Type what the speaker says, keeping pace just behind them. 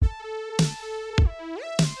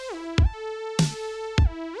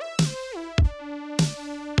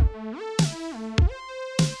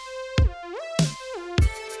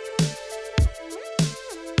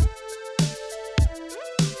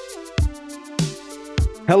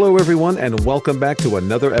Hello, everyone, and welcome back to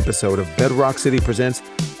another episode of Bedrock City Presents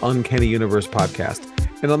Uncanny Universe Podcast.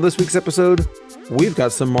 And on this week's episode, we've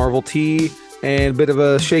got some Marvel tea and a bit of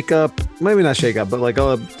a shake-up. Maybe not shake-up, but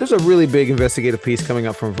there's a really big investigative piece coming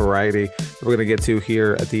up from Variety that we're going to get to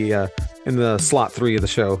here at in the slot 3 of the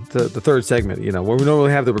show, the third segment, where we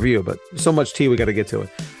normally have the review, but so much tea we got to get to it.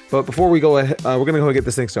 But before we go ahead, we're going to go and get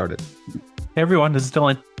this thing started. Hey everyone, this is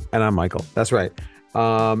Dylan. And I'm Michael. That's right.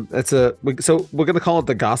 So we're gonna call it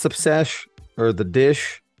the gossip sesh or the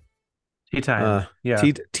dish. Tea time.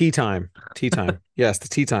 Tea time. Yes, the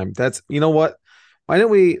tea time. That's, you know what? Why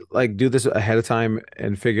didn't we do this ahead of time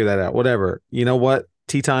and figure that out? Whatever. You know what?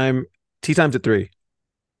 Tea time's at 3.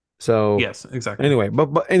 So yes, exactly. Anyway,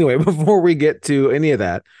 but anyway, before we get to any of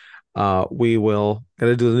that, we will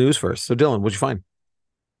gotta do the news first. So Dylan, what'd you find?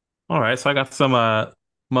 All right, so I got some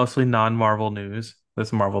mostly non-Marvel news. There's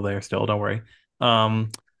some Marvel there still, don't worry.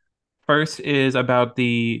 First is about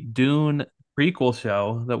the Dune prequel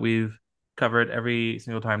show that we've covered every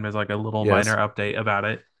single time there's like a little minor update about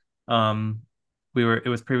it. It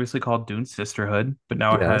was previously called Dune Sisterhood, but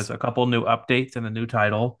now it has a couple new updates and a new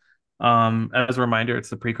title. As a reminder, it's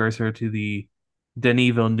the precursor to the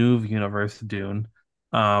Denis Villeneuve universe Dune.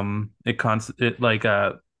 It focuses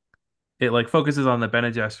on the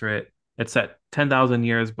Bene Gesserit. It's set 10,000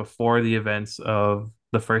 years before the events of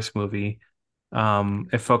the first movie.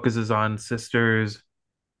 It focuses on sisters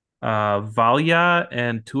Valia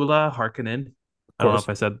and Tula Harkonnen. I don't know if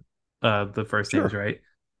I said the first names right.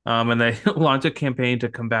 And they launch a campaign to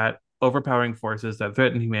combat overpowering forces that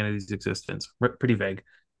threaten humanity's existence. Pretty vague.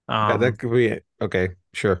 That could be it. Okay,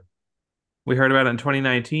 sure. We heard about it in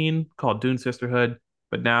 2019 called Dune Sisterhood,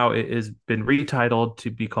 but now it has been retitled to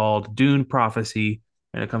be called Dune Prophecy,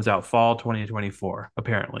 and it comes out fall 2024,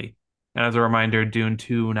 apparently. And as a reminder, Dune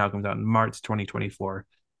 2 now comes out in March 2024.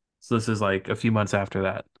 So this is like a few months after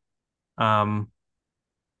that. I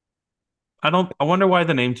wonder why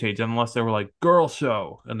the name changed, unless they were like girl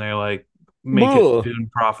show and they like make it Dune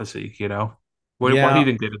Prophecy, Why do you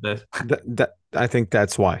think they did this? I think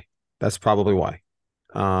that's why. That's probably why.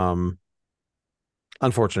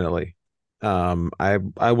 Unfortunately. I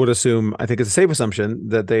would assume, I think it's a safe assumption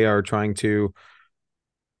that they are trying to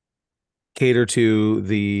cater to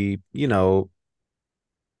the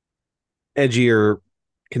edgier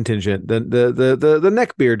contingent, the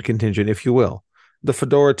neckbeard contingent, if you will, the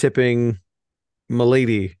fedora tipping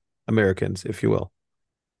milady Americans, if you will.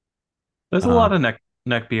 There's a lot of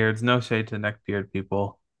neckbeards. No shade to neckbeard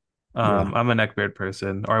people. I'm a neckbeard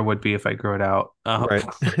person, or I would be if I grew it out. Right.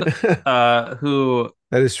 Who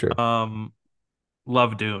that is true.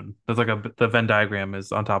 Love Dune. There's the Venn diagram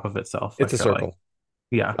is on top of itself. It's a circle.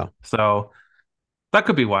 Yeah. Oh. So that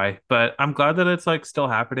could be why, but I'm glad that it's still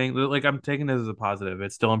happening. I'm taking this as a positive.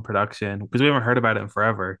 It's still in production because we haven't heard about it in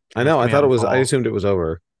forever. I know. I thought it was. I assumed it was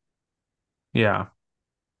over. Yeah.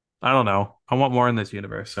 I don't know. I want more in this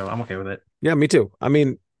universe, so I'm okay with it. Yeah, me too. I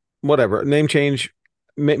mean, whatever. Name change.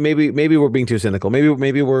 Maybe we're being too cynical.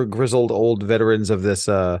 Maybe we're grizzled old veterans of this,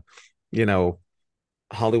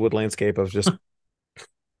 Hollywood landscape of just.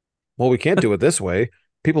 Well, we can't do it this way.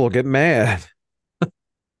 People will get mad.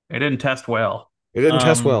 It didn't test well. It didn't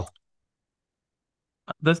test well.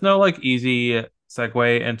 There's no easy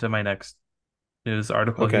segue into my next news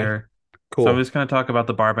article here. Cool. So I'm just going to talk about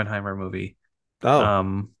the Barbenheimer movie.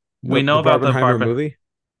 Oh. We know about the Barbenheimer movie?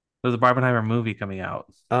 There's a Barbenheimer movie coming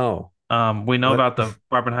out. Oh. We know about the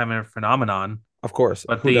Barbenheimer phenomenon. Of course.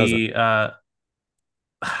 But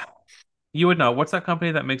you would know. What's that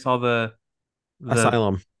company that makes all the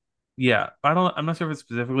Asylum? Yeah. I'm not sure if it's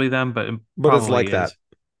specifically them, but it's like is. That.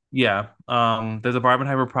 Yeah. There's a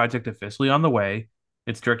Barbenheimer project officially on the way.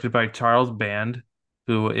 It's directed by Charles Band,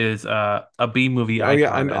 who is a B movie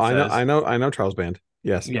icon. Yeah, I know Charles Band.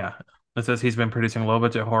 Yes. Yeah. It says he's been producing low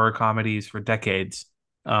budget horror comedies for decades.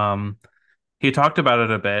 He talked about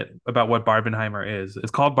it a bit about what Barbenheimer is.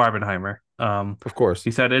 It's called Barbenheimer. Of course.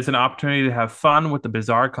 He said it's an opportunity to have fun with the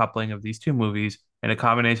bizarre coupling of these two movies and a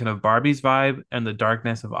combination of Barbie's vibe and the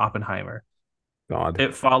darkness of Oppenheimer. God.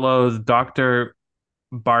 It follows Dr.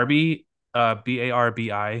 Barbie,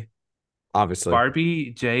 Barbi. Obviously.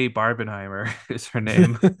 Barbie J. Barbenheimer is her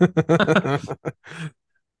name.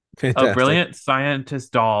 Fantastic. A brilliant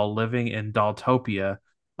scientist doll living in Dolltopia,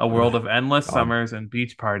 a world of endless summers and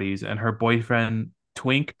beach parties, and her boyfriend,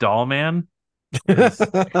 Twink Dollman. That's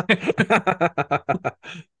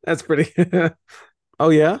pretty. Oh,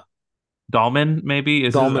 yeah? Dollman, maybe?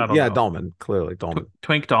 Dollman. Yeah, Dollman. Clearly, Dollman.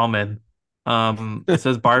 Twink Dollman. It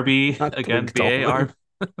says Barbie, again, B-A-R.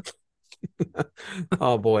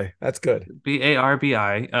 Oh boy, that's good. Barbi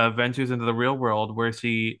ventures into the real world where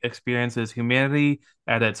she experiences humanity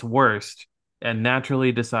at its worst and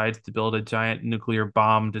naturally decides to build a giant nuclear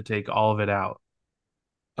bomb to take all of it out.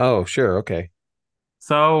 Oh, sure, okay.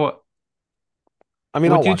 So, I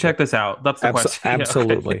mean, I'll would you watch it. check this out? That's the question. Yeah,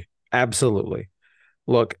 okay. Absolutely. Absolutely.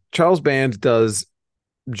 Look, Charles Band does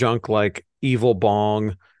junk like Evil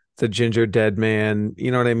Bong, The Ginger Dead Man.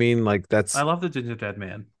 You know what I mean? Like I that's, love the Ginger Dead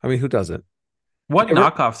Man. I mean, who doesn't? Do What you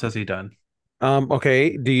ever, knockoffs has he done?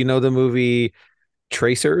 okay. Do you know the movie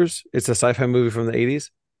Tracers? It's a sci-fi movie from the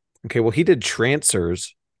 80s. Okay. Well, he did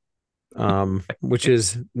Trancers, which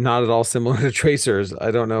is not at all similar to Tracers.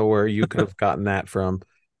 I don't know where you could have gotten that from.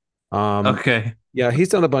 Um, Okay. yeah, he's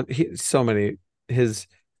done a bunch, so many. His,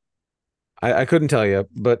 I couldn't tell you,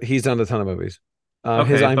 but he's done a ton of movies.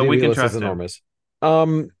 His Okay, but we IMDb can list is trust him. enormous.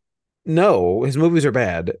 Um, no, his movies are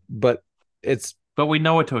bad, but it's But we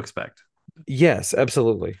know what to expect. yes,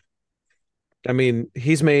 absolutely. I mean,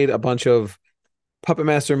 he's made a bunch of Puppet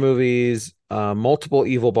Master movies, multiple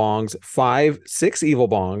Evil Bongs, five, six Evil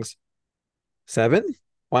Bongs, seven.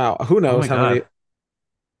 Wow, who Oh knows my how many? God.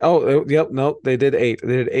 Oh, yep, no, they did eight.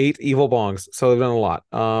 They did eight Evil Bongs, so they've done a lot.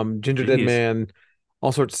 Ginger Dead Jeez. Man,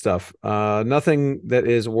 all sorts of stuff. Nothing that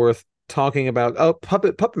is worth talking about. Oh,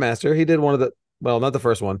 Puppet Master. He did one of the well, not the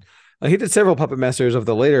first one. He did several Puppet Masters of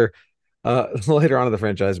the later, later on in the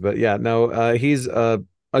franchise. But yeah, no, he's a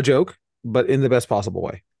joke, but in the best possible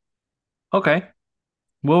way. Okay.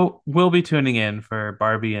 We'll be tuning in for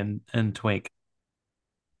Barbie and Twink,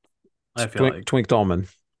 I feel like. Twink Tallman,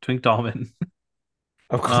 Twink Dollman.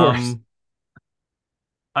 of course. Um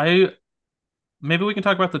I maybe we can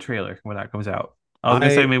talk about the trailer when that comes out. I was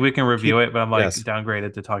gonna say I maybe we can review keep it, but I'm like yes,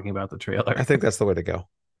 downgraded to talking about the I trailer. think that's the way to go.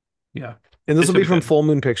 Yeah. And this It will should be be from good. Full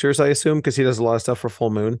Moon Pictures, I assume, because he does a lot of stuff for Full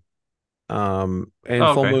Moon. And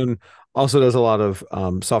Oh, Full okay. Moon also does a lot of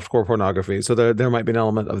softcore pornography, so there might be an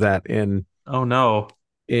element of that Oh no.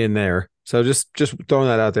 in there. So just throwing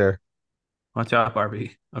that out there. Watch out,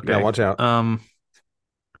 Barbie. Yeah, Okay. watch out.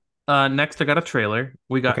 Next I got a trailer.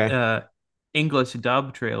 We got Okay. English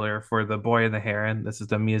dub trailer for The Boy and the Heron. This is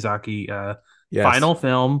the Miyazaki Yes, final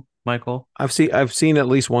film, Michael. I've seen at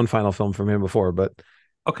least one final film from him before, but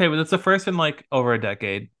Okay, but it's the first in like over a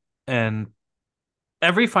decade. And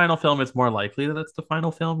every final film it's more likely that it's the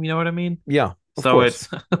final film, you know what I mean? yeah, of So course.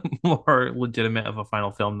 it's more legitimate of a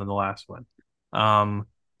final film than the last one.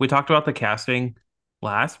 We talked about the casting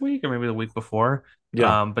last week or maybe the week before.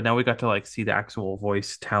 Yeah. But now we got to like see the actual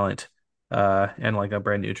voice talent and like a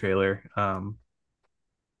brand new trailer.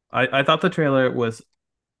 I thought the trailer was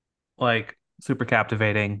like super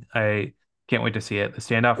captivating. I can't wait to see it. The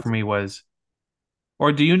standout for me was,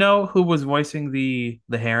 or do you know who was voicing the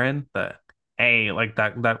Heron? The hey, like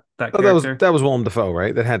that Oh, that was character? that was Willem Dafoe,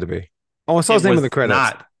 right? That had to be. Oh, I saw his It name in the was credits.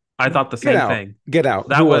 not. I thought the Get same out. thing. Get out. Who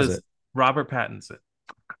That was was it? Robert Pattinson.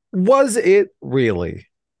 Was it really?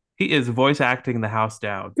 He is voice acting the house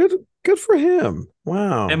down. Good for him. In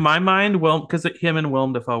Wow. my mind, Will because him and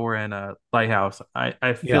Willem Dafoe were in a Lighthouse.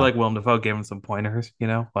 I feel Yeah, like Willem Dafoe gave him some pointers,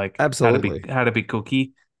 like absolutely. how to be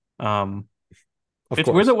kooky. Um, Of it's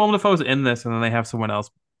weird that course. Willem Dafoe's in this, and then they have someone else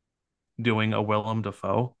doing a Willem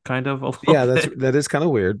Dafoe kind of a little Yeah, bit. that is kind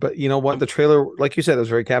of weird, but you know what? The trailer, like you said, it was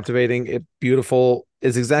very captivating. It beautiful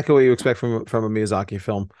is exactly what you expect from a Miyazaki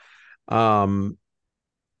film. Um,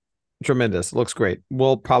 Tremendous. Looks great.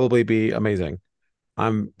 Will probably be amazing.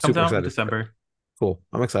 I'm Comes super out in excited for it. December. Cool.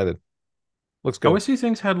 I'm excited. Looks I good. wish these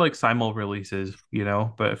things had like simul releases,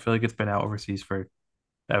 but I feel like it's been out overseas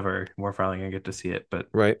forever. We're finally gonna get to see it, but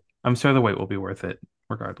Right. I'm sure the wait will be worth it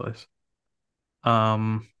regardless.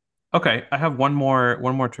 Um, okay, I have one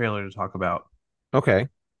more trailer to talk about. Okay.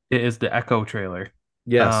 It is the Echo trailer.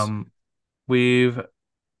 Yes. Um, we've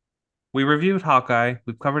we reviewed Hawkeye.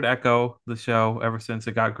 We've covered Echo, the show, ever since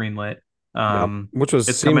it got greenlit. Yep. Which was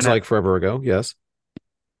It's seems coming like out. forever ago. Yes.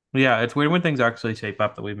 Yeah, it's weird when things actually shape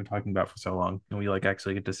up that we've been talking about for so long, and we like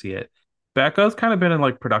actually get to see it. But Echo's kind of been in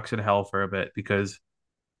like production hell for a bit because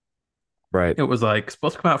Right. it was like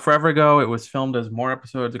supposed to come out forever ago. It was filmed as more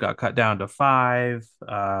episodes. It got cut down to five.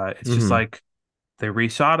 It's just Hmm. like they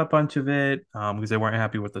reshot a bunch of it because they weren't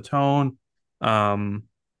happy with the tone. Um,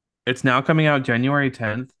 it's now coming out January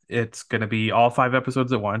 10th. It's going to be all five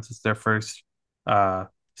episodes at once. It's their first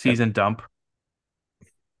season dump.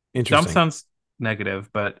 Dump Interesting. sounds negative,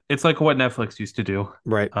 but it's like what Netflix used to do.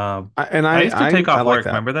 Right. Um, I, and I I used to take I off like work. that.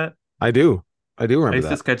 Remember that? I do. I do I remember used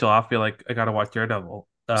to that. schedule off, be like, I gotta watch Daredevil.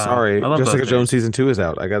 I Sorry, love those Jessica Jones days, season 2 is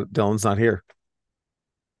out. I got Dylan's not here.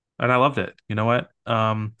 and I loved it. You know what?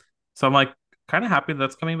 So I'm like kind of happy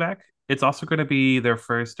that's coming back. It's also going to be their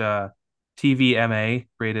first TVMA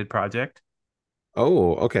rated project,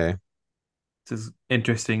 Oh, okay. which is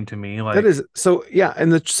interesting to me. That Like is so yeah,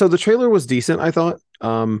 and the trailer was decent, I thought.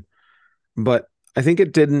 But I think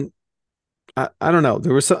it didn't I don't know.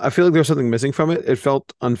 I feel like there was something missing from it. It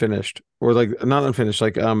felt unfinished or like not unfinished.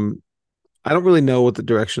 Like I don't really know what the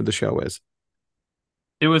direction of the show is.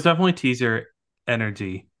 it was definitely teaser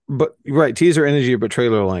energy. But right, teaser energy but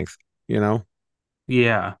trailer length, you know,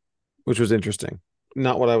 Yeah. which was interesting.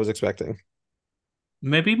 Not what I was expecting.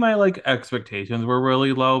 Maybe my like expectations were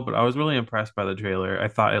really low, but I was really impressed by the trailer. I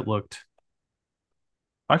thought it looked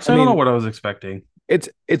I actually I don't know mean, what I was expecting.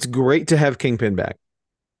 it's great to have Kingpin back.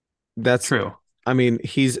 That's True. I mean,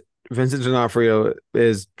 he's Vincent D'Onofrio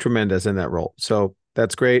is tremendous in that role. So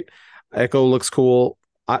that's great. Echo looks cool.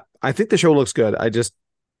 I think the show looks good. I just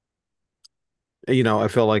I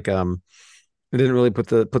feel like it didn't really put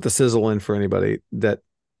the sizzle in for anybody that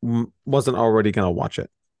wasn't already going to watch it.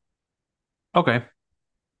 Okay.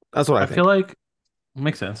 That's what I I feel think. like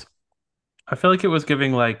makes sense. I feel like it was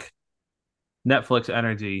giving like Netflix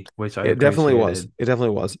energy, which I It definitely was. appreciated. It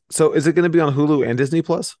definitely was. So is it going to be on Hulu and Disney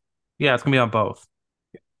Plus? Yeah, it's gonna be on both.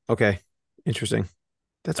 Okay. Interesting.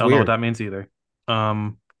 That's I don't know what weird. that means either.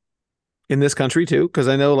 Um, In this country too, because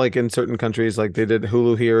I know like in certain countries, like they did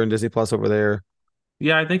Hulu here and Disney Plus over there.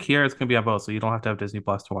 yeah, I think here it's gonna be on both, so you don't have to have Disney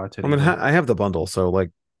Plus to watch it I mean, either. I have the bundle, so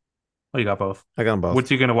like Oh, you got both. I got them both.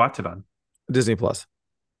 What you gonna watch it on? Disney Plus.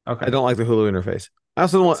 I Okay, don't like the Hulu interface. I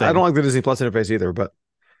don't same. like the Disney Plus interface either, but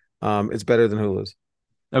it's better than Hulu's.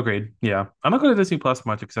 Agreed. Yeah, I'm not going to Disney Plus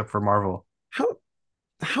much except for Marvel. How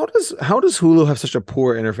how does Hulu have such a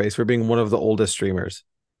poor interface for being one of the oldest streamers?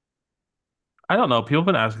 I don't know. People have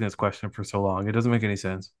been asking this question for so long. It doesn't make any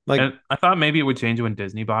sense. Like, And I thought maybe it would change when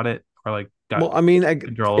Disney bought it or like well, got I mean,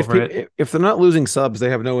 control over it. if they're not losing subs, they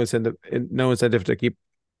have no incentive to keep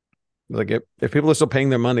like if people are still paying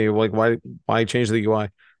their money, like why change the UI?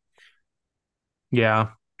 Yeah,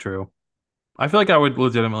 true. I feel like I would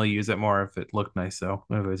legitimately use it more if it looked nice though,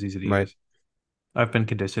 if it was easy to Right? use. I've been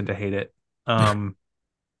conditioned to hate it. Um,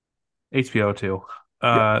 HBO too. Yeah,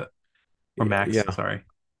 Uh, or Max, yeah. sorry.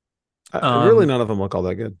 Really, Um, none of them look all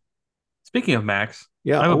that good. Speaking of Max,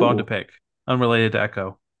 Yeah. I have a bone to Oh, pick, unrelated to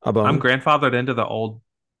Echo. a I'm bone. grandfathered into the old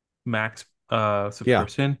Max Yeah.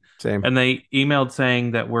 subscription, Same. and they emailed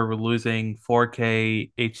saying that we're losing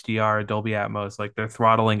 4K HDR Dolby Atmos, like they're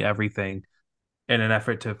throttling everything in an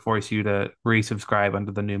effort to force you to resubscribe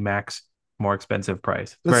under the new Max more expensive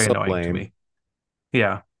price. It's That's very so annoying to lame. me.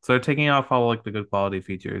 Yeah. So they're taking off all like the good quality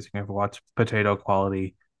features. You can have to watch potato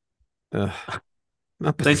quality. Ugh,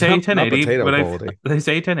 They say not 1080, potato but quality. they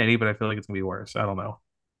say 1080, but I feel like it's gonna be worse. I don't know.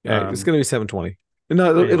 Yeah, it's Um, gonna be 720.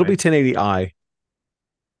 No, it'll be anyway, 1080i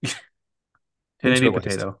 1080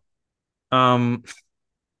 interlaced. potato. Um,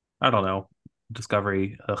 I don't know.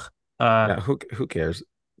 Discovery. Ugh. Uh, Yeah, who cares?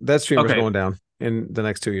 That streamer's okay. going down in the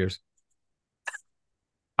next 2 years.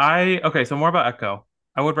 Okay, so more about Echo.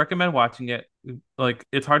 I would recommend watching it. Like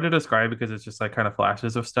it's hard to describe because it's just like kind of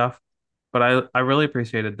flashes of stuff. But I really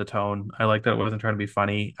appreciated the tone. I liked that it wasn't trying to be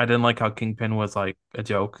funny. I didn't like how Kingpin was like a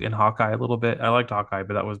joke in Hawkeye a little bit. I liked Hawkeye,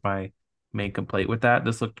 but that was my main complaint with that.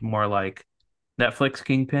 This looked more like Netflix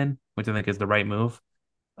Kingpin, which I think is the right move.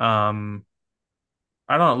 Um,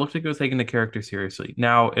 I don't know. It looked like it was taking the character seriously.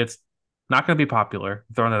 Now it's not going to be popular.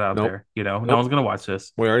 I'm throwing it out Nope. there. No Nope. one's going to watch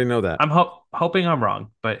this. We already know that. I'm hoping I'm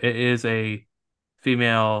wrong, but it is a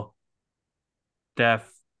female, deaf,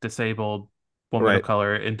 disabled woman of Right.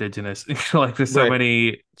 color, indigenous. Like there's so Right.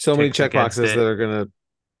 many So many ticks check against boxes that it are gonna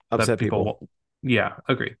that upset people people. won't. Yeah,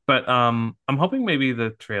 agree. But I'm hoping maybe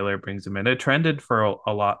the trailer brings them in. It trended for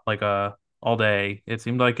a lot, like all day. It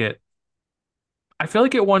seemed like it. I feel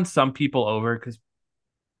like it won some people over because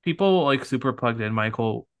people like super plugged in.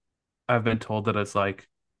 Michael, I've been told that it's like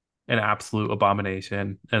an absolute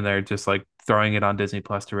abomination, and they're just like throwing it on Disney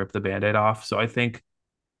Plus to rip the Band-Aid off. So I think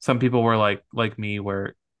some people were like me,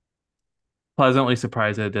 were pleasantly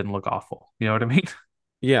surprised that it didn't look awful. You know what I mean?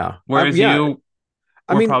 Yeah. Whereas Yeah. you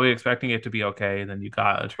I were mean, probably expecting it to be okay, and then you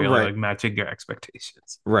got a trailer right. like matching your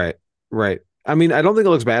expectations. Right. Right. I mean, I don't think it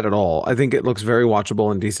looks bad at all. I think it looks very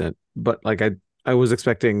watchable and decent. But like I was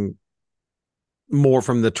expecting more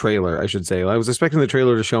from the trailer, I should say. I was expecting the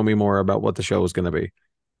trailer to show me more about what the show was going to be.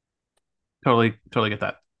 Totally get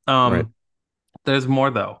that. Right. There's more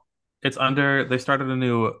though. They started a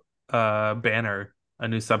new banner, a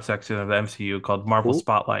new subsection of the MCU called Marvel Ooh,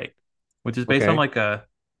 Spotlight, which is based on okay. like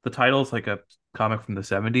the title's like a comic from the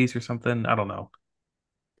 70s or something. I don't know.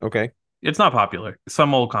 Okay. It's not popular.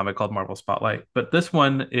 Some old comic called Marvel Spotlight, but this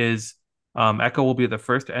one is Echo will be the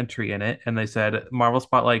first entry in it, and they said Marvel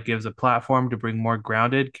Spotlight gives a platform to bring more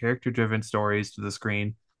grounded, character-driven stories to the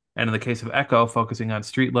screen and in the case of Echo, focusing on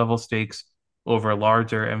street level stakes over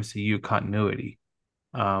larger MCU continuity.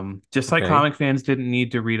 Just like Okay. comic fans didn't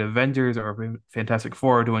need to read Avengers or Fantastic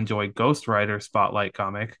Four to enjoy Ghost Rider Spotlight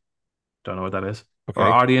comic, don't know what that is. Our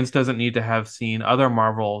Okay. audience doesn't need to have seen other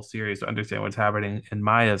Marvel series to understand what's happening in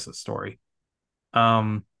Maya's story.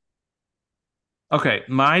 Um, okay,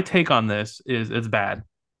 my take on this is it's bad.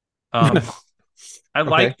 Um, I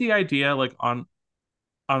Okay. like the idea like on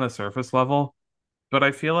a surface level, but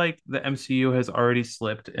I feel like the MCU has already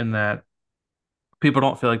slipped in that people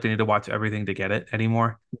don't feel like they need to watch everything to get it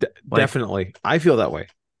anymore. Like, Definitely. I feel that way.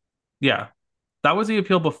 yeah, that was the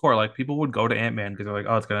appeal before. Like, people would go to Ant-Man because they're like,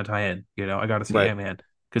 oh, it's gonna tie in. I got to see Right. Ant-Man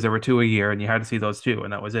because there were two a year, and you had to see those two,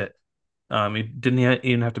 and that was it. You didn't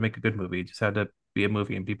even have to make a good movie; you just had to be a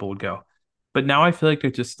movie, and people would go. But now I feel like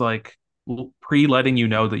they're just like pre-letting you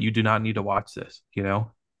know that you do not need to watch this.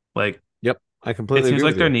 Like Yep. I it completely seems agree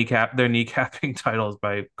like with you. they're kneecapping titles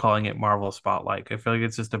by calling it Marvel Spotlight. I feel like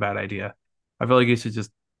it's just a bad idea. I feel like you should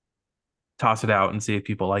just toss it out and see if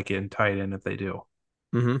people like it and tie it in if they do.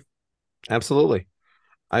 Hmm. Absolutely.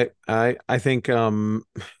 I think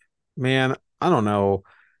man, I don't know.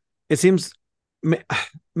 It seems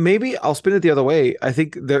maybe I'll spin it the other way. I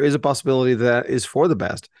think there is a possibility that is for the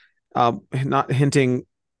best. Not hinting,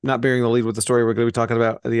 not bearing the lead with the story we're going to be talking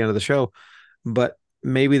about at the end of the show, but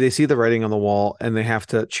maybe they see the writing on the wall and they have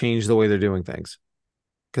to change the way they're doing things.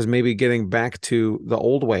 Because maybe getting back to the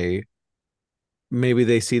old way, maybe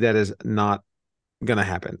they see that as not going to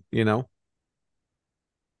happen, you know?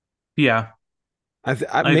 Yeah,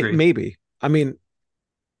 I agree. Maybe. I mean,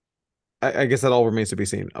 I guess that all remains to be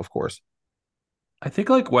seen, of course. I think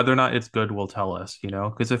like whether or not it's good will tell us,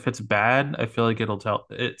 because if it's bad, I feel like it'll tell.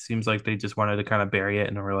 It seems like they just wanted to kind of bury it,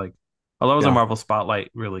 and we're like, although it was a Yeah. Marvel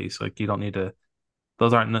Spotlight release, like you don't need to.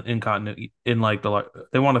 Those aren't in continuity in like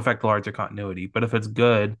they won't affect the larger continuity. But if it's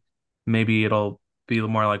good, maybe it'll be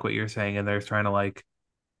more like what you're saying, and they're trying to like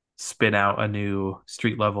spin out a new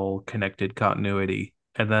street level connected continuity,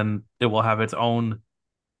 and then it will have its own,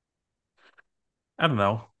 I don't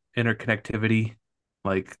know, interconnectivity.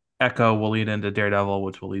 Like Echo will lead into Daredevil,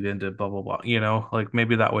 which will lead into blah blah blah. Like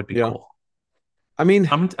maybe that would be Yeah. cool. I mean,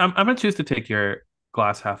 I'm gonna choose to take your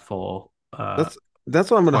glass half full that's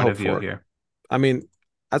that's what I'm going to point hope of view for. here. I mean,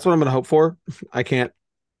 that's what I'm going to hope for. I can't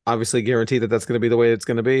obviously guarantee that that's going to be the way it's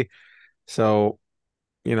going to be. So,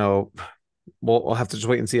 you know, we'll have to just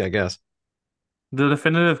wait and see, I guess. The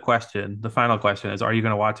definitive question, the final question is: are you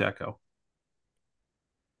gonna watch Echo?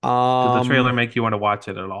 Did the Um, trailer make you want to watch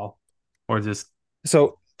it at all, or just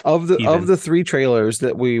so of even? the three trailers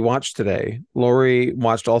that we watched today, Lori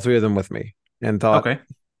watched all three of them with me and thought Okay,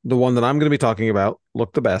 the one that I'm going to be talking about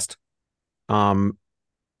looked the best. Um,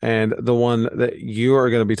 and the one that you are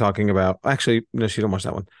going to be talking about, actually, no, she didn't watch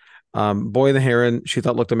that one. Boy and the Heron, she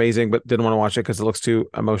thought looked amazing, but didn't want to watch it because it looks too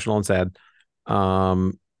emotional and sad.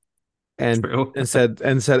 Um, and true. said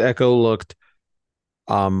Echo looked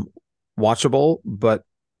um watchable, but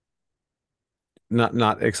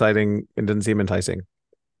not exciting and didn't seem enticing.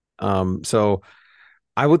 So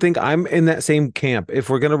I would think I'm in that same camp. If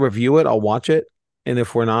we're gonna review it, I'll watch it, and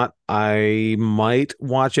if we're not, I might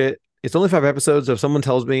watch it. It's only 5 episodes. If someone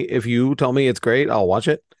tells me, if you tell me it's great, I'll watch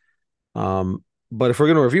it. Um, but if we're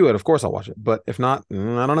gonna review it, of course I'll watch it. But if not, I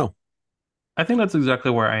don't know. I think that's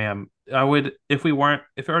exactly where I am. I would if it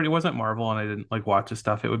already wasn't Marvel and I didn't like watch the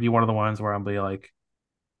stuff, it would be one of the ones where I'll be like,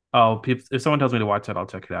 oh, if someone tells me to watch it, I'll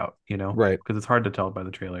check it out. Right. Because it's hard to tell by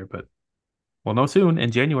the trailer. But we'll know soon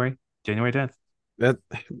in January, January 10th. That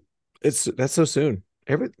that's so soon.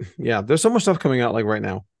 Yeah, there's so much stuff coming out like right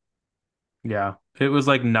now. Yeah, it was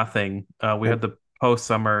like nothing. We And had the post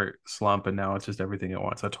summer slump, and now it's just everything at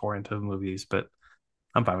once. A torrent of movies, but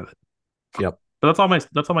I'm fine with it. yep. But that's all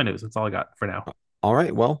my news. That's all I got for now. All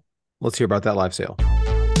right. Well, let's hear about that live sale.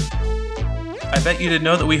 I bet you didn't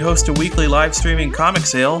know that we host a weekly live streaming comic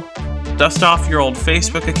sale. Dust off your old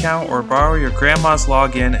Facebook account or borrow your grandma's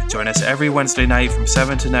login and join us every Wednesday night from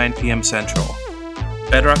 7 to 9 p.m. Central.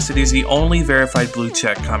 Bedrock City is the only verified blue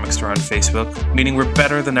check comic store on Facebook, meaning we're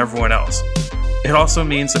better than everyone else. It also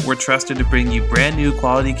means that we're trusted to bring you brand new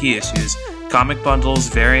quality key issues, comic bundles,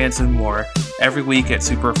 variants, and more every week at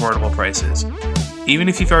super affordable prices. Even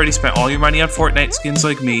if you've already spent all your money on Fortnite skins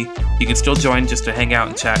like me, you can still join just to hang out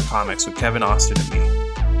and chat comics with Kevin Austin and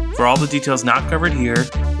me. For all the details not covered here,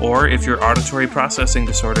 or if your auditory processing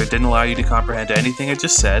disorder didn't allow you to comprehend anything I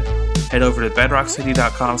just said, head over to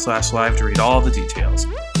bedrockcity.com/live to read all the details.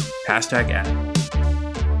 #ad.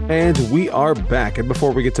 And we are back. And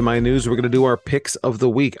before we get to my news, we're going to do our picks of the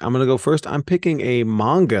week. I'm going to go first. I'm picking a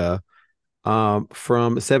manga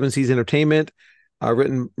from Seven Seas Entertainment.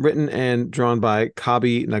 written and drawn by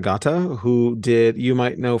Kabi Nagata, who did you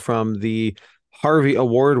might know from the Harvey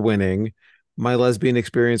Award winning My Lesbian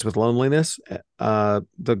Experience with Loneliness, the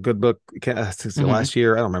good book Hmm. last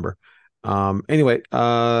year. I don't remember. Anyway,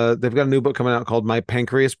 they've got a new book coming out called My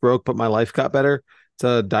Pancreas Broke, but My Life Got Better. It's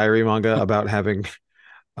a diary manga about having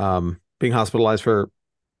being hospitalized for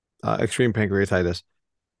extreme pancreatitis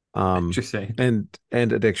Interesting.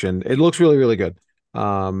 and addiction. It looks really, really good.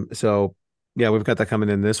 So yeah, we've got that coming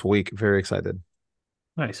in this week. Very excited.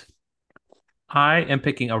 Nice. I am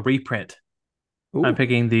picking a reprint. I'm Ooh,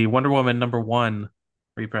 picking the Wonder Woman #1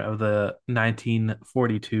 reprint of the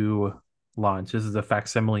 1942 launch. This is the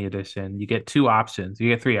facsimile edition. You get two options. You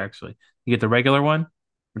get three actually. You get the regular one,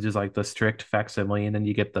 which is like the strict facsimile, and then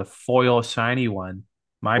you get the foil shiny one,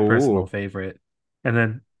 my personal ooh, favorite. And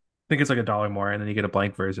then I think it's like $1 more, and then you get a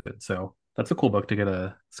blank version. So that's a cool book to get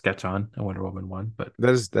a sketch on, a Wonder Woman one. But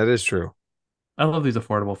that is true. I love these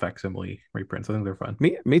affordable facsimile reprints. I think they're fun.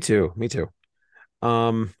 Me too. Me too.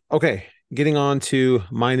 Okay, getting on to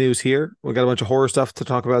my news here. We got a bunch of horror stuff to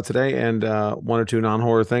talk about today, and one or two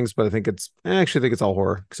non-horror things. But I actually think it's all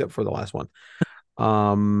horror except for the last one.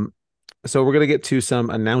 Um, so we're gonna get to some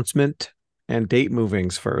announcement and date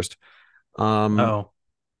movings first. Um, Oh,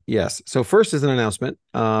 Yes. So first is an announcement.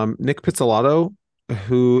 Nick Pizzolatto,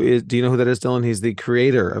 who is, do you know who that is, Dylan? He's the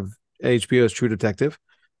creator of HBO's True Detective,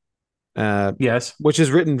 uh, yes. which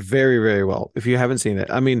is written very, very well. If you haven't seen it,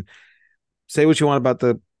 I mean, say what you want about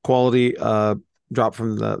the quality drop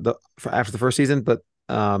from after the first season, but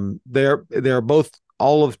they're both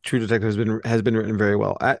all of True Detective has been written very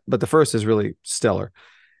well. But the first is really stellar.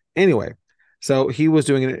 Anyway, so he was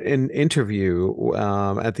doing an interview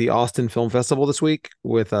at the Austin Film Festival this week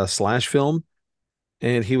with Slash Film,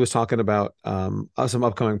 and he was talking about some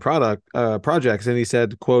upcoming projects, and he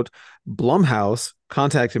said, "quote Blumhouse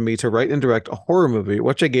contacted me to write and direct a horror movie,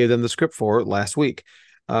 which I gave them the script for last week."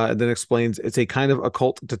 And then explains it's a kind of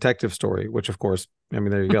occult detective story, which of course, I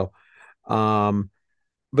mean, there you go. Um,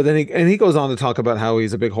 but then he goes on to talk about how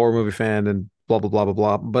he's a big horror movie fan and blah blah blah blah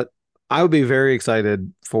blah. But I would be very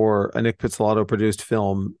excited for a Nick Pizzolatto produced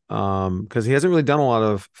film because he hasn't really done a lot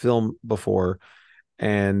of film before,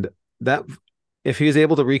 and that if he was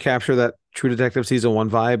able to recapture that True Detective season one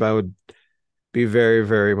vibe, I would be very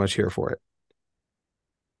very much here for it.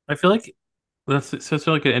 I feel like that's such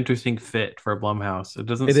like an interesting fit for Blumhouse. It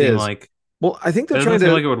doesn't It seem is. like Well, I think it doesn't seem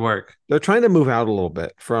like it would work. they're trying to move out a little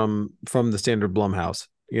bit from the standard Blumhouse.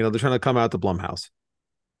 You know, they're trying to come out the Blumhouse.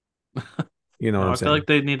 You know what No, I'm I feel saying? like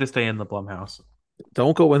they need to stay in the Blumhouse.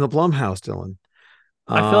 Don't go in the Blumhouse, Dylan.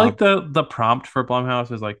 I feel Uh, like the prompt for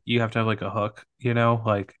Blumhouse is like you have to have like a hook,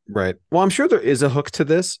 like right. Well, I'm sure there is a hook to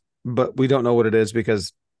this, but we don't know what it is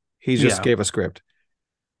because he just yeah. gave a script.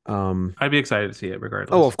 Um, I'd be excited to see it oh,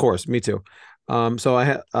 regardless. of course, me too. So I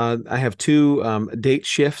have two date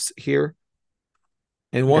shifts here,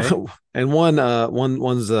 and one Okay.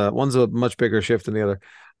 one's a much bigger shift than the other.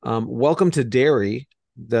 Welcome to Derry,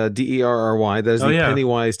 the Derry. That is Oh the yeah.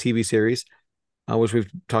 Pennywise TV series, which we've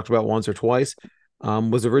talked about once or twice.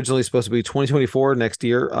 Was originally supposed to be 2024 next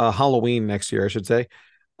year, Halloween next year, I should say.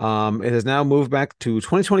 It has now moved back to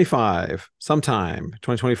 2025, sometime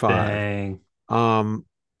 2025. Dang. Um,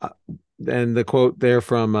 uh, and the quote there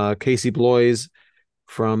from Casey Bloys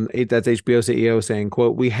from that's HBO CEO saying,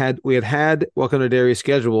 "quote We had Welcome to Derry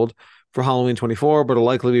scheduled for Halloween 24, but will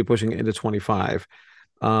likely be pushing it into 25."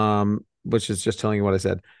 Which is just telling you what I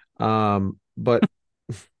said. But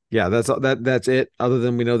yeah, that's it. Other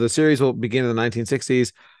than we know the series will begin in the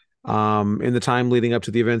 1960s, in the time leading up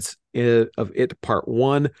to the events of It Part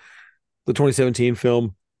One, the 2017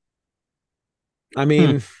 film. I Hmm.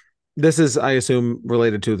 mean, this is, I assume,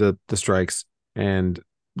 related to the strikes, and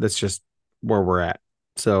that's just where we're at.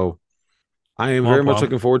 So I am very Womp much womp.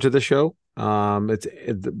 looking forward to this show. It's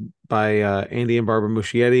by Andy and Barbara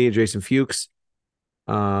Muschietti, Jason Fuchs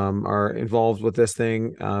are involved with this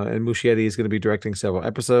thing, and Muschietti is going to be directing several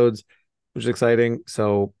episodes, which is exciting.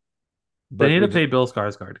 So, They but need we to just, pay Bill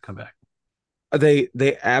Skarsgård to come back.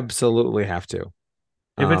 they absolutely have to.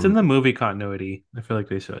 If it's in Um, the movie continuity, I feel like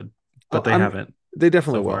they should, but they I'm haven't they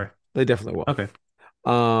definitely so will. far. They definitely will. Okay.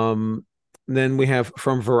 Um, then we have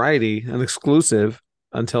from Variety an exclusive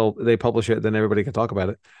until they publish it, then everybody can talk about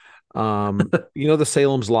it. The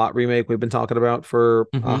Salem's Lot remake we've been talking about for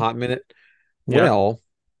a Hmm. hot minute. Yeah. Well,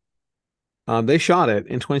 they shot it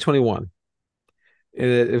in 2021.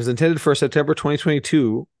 It was intended for a September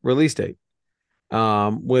 2022 release date,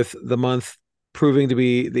 with the month proving to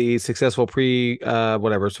be the successful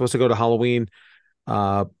whatever. It's supposed to go to Halloween,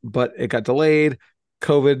 but it got delayed.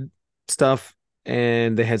 COVID stuff.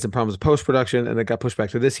 and they had some problems with post production, and it got pushed back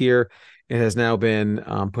to this year. It has now been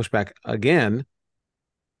pushed back again,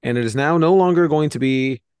 and it is now no longer going to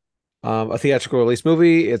be a theatrical release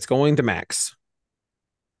movie. It's going to Max,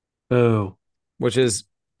 Oh, which is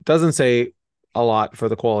doesn't say a lot for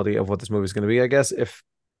the quality of what this movie is going to be. I guess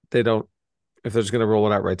they don't, if they're just going to roll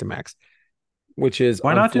it out right to Max, which is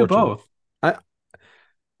why not do unfortunate. both? I,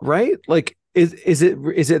 right? Like, is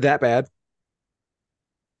it that bad?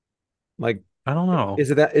 Like, I don't know.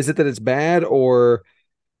 is it that it's bad, or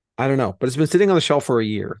I don't know, but it's been sitting on the shelf for a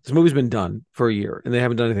year. This movie's been done for a year, and they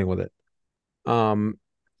haven't done anything with it. Um,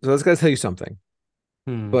 so that's got to tell you something.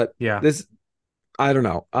 But Yeah. this, I don't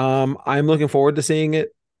know. I'm looking forward to seeing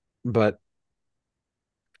it, but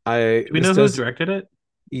I Do we this know who does. directed it?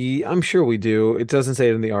 I'm sure we do. It doesn't say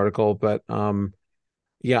it in the article, but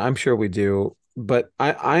yeah, I'm sure we do. But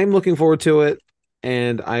I'm looking forward to it,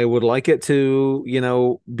 and I would like it to,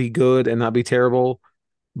 be good and not be terrible.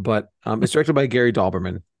 But it's directed by Gary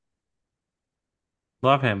Dauberman,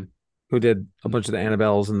 Love him. who did a bunch of the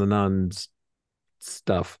Annabelles and the Nuns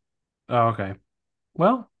stuff. Oh, okay.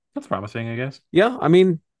 Well, that's promising, I guess. Yeah, I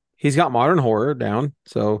mean, he's got modern horror down.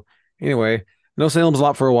 So anyway, no Salem's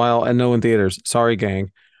Lot for a while and no in theaters. Sorry,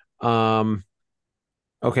 gang. Um,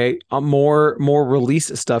 okay, more release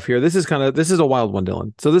stuff here. This is a wild one,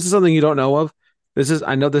 Dylan. So this is something you don't know of.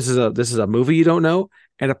 I know this is a movie you don't know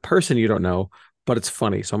and a person you don't know, but it's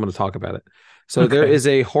funny, so I'm going to talk about it. So there Okay. is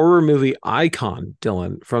a horror movie icon,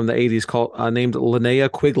 Dylan, from the 80s called named Linnea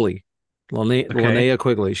Quigley. Okay. Linnea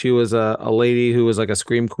Quigley. She was a lady who was like a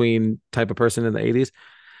scream queen type of person in the 80s.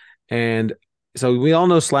 And so we all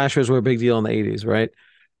know slashers were a big deal in the 80s, right?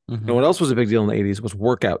 And Mm-hmm. what else was a big deal in the 80s was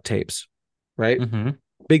workout tapes, right? Mm-hmm.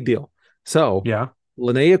 Big deal. So Yeah.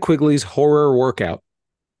 Linnea Quigley's horror workout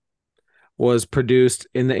was produced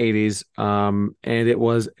in the 80s. And it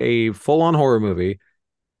was a full-on horror movie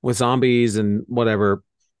with zombies and whatever,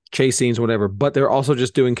 chase scenes, whatever. But they're also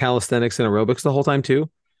just doing calisthenics and aerobics the whole time too.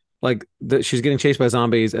 Like she's getting chased by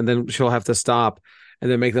zombies, and then she'll have to stop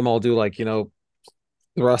and then make them all do like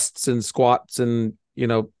thrusts and squats and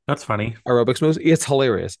That's funny. aerobics moves. It's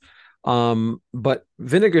hilarious. But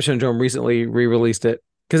Vinegar Syndrome recently re-released it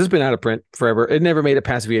because it's been out of print forever. It never made it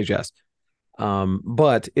past VHS.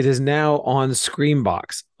 But it is now on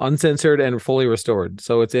Screambox, uncensored and fully restored.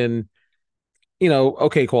 So it's in,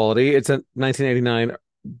 okay quality. It's a 1989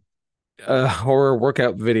 horror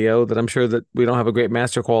workout video that I'm sure that we don't have a great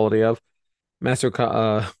master quality of, master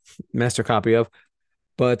copy of.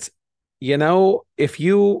 But if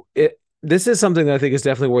this is something that I think is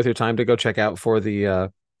definitely worth your time to go check out for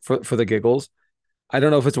the for the giggles. I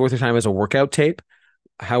don't know if it's worth your time as a workout tape.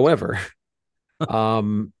 However,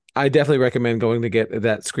 I definitely recommend going to get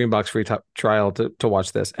that Screenbox free trial to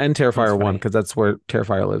watch this and That's Terrifier 1 funny. because that's where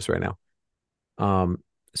Terrifier lives right now. Um,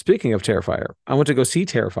 Speaking of Terrifier, I went to go see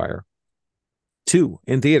Terrifier 2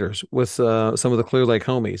 in theaters with some of the Clear Lake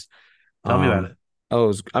homies. Tell me about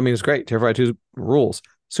Um, it. I mean, it's great. Terrifier 2 rules.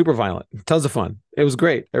 Super violent. Tons of fun. It was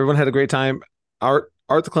great. Everyone had a great time. Art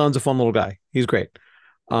the Clown's a fun little guy. He's great.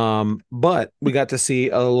 But we got to see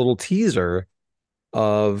a little teaser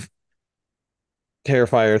of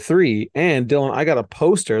Terrifier 3. And Dylan, I got a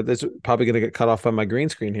poster that's probably going to get cut off by my green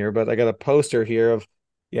screen here, but I got a poster here of,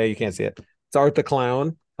 yeah, you can't see it. It's Art the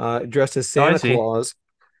Clown, dressed as Oh, I Santa see. Claus.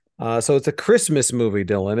 So it's a Christmas movie,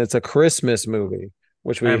 Dylan. It's a Christmas movie,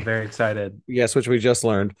 which I am we very excited. yes, which we just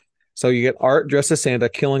learned. So you get Art dressed as Santa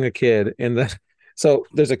killing a kid in the. So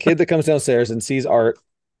there's a kid that comes downstairs and sees Art,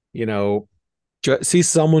 you know, sees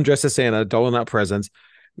someone dressed as Santa doling out presents.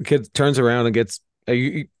 The kid turns around and gets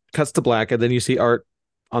cuts to black, and then you see Art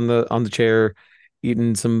on the chair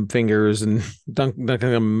eating some fingers and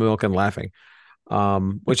dunking on milk and laughing,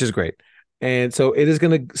 which is great. And so it is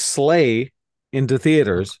going to slay into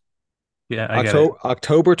theaters Yeah, I get it.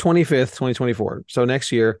 October 25th, 2024. So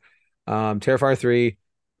next year, Terrifier 3,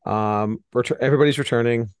 everybody's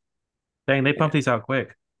returning. Dang, they pump these out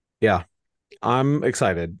quick. Yeah, I'm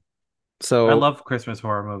excited. I So love Christmas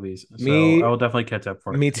horror movies, so I me, will definitely catch up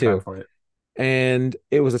for it me in time too. for it. And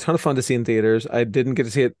it was a ton of fun to see in theaters. I didn't get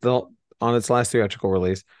to see it on its last theatrical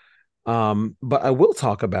release. But I will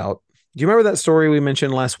talk about. Do you remember that story we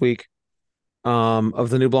mentioned last week?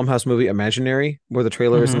 Of the new Blumhouse movie Imaginary, where the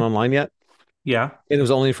trailer isn't Mm-hmm. online yet, Yeah. and it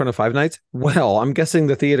was only in front of Five Nights. Well, I'm guessing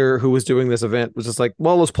the theater who was doing this event was just like,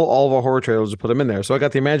 well, let's pull all of our horror trailers and put them in there. So I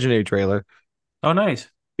got the Imaginary trailer. Oh, nice.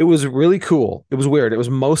 It was really cool. It was weird. It was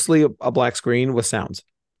mostly a black screen with sounds.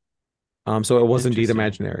 So it was indeed Interesting.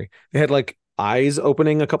 Imaginary. They had like eyes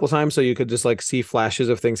opening a couple times, so you could just like see flashes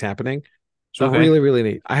of things happening. So Okay. really, really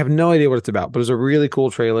neat. I have no idea what it's about, but it was a really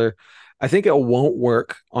cool trailer. I think it won't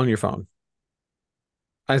work on your phone.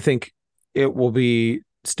 I think it will be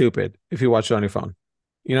stupid if you watch it on your phone.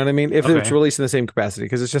 You know what I mean? If it's Okay. released in the same capacity,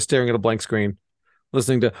 because it's just staring at a blank screen,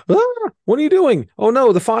 listening to, what are you doing? Oh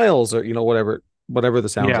no, the files, or whatever the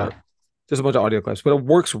sounds Yeah. are. Just a bunch of audio clips, but it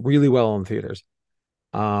works really well in theaters.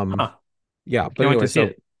 Um, Huh. yeah, but Can't wait anyway, to see so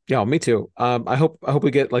it. yeah, me too. I hope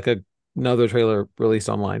we get like another trailer released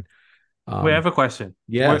online. Wait, I Um, have a question.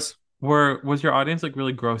 yes, Was your audience like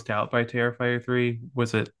really grossed out by Terrifier 3?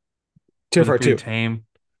 Was it Terrifier pretty 2. tame?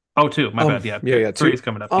 Oh, two. My bad. Yeah, Yeah, yeah, 3 2. is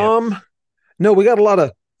coming up. Yeah. Um, no, we got a lot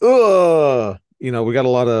of we got a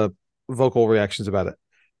lot of vocal reactions about it,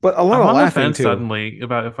 but a lot I'm of on the laughing fence too. suddenly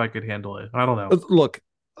about if I could handle it. I don't know. Look,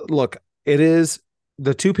 look, it is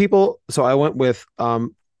the two people. So I went with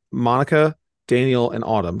Monica, Daniel, and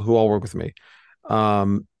Autumn, who all work with me.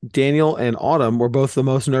 Daniel and Autumn were both the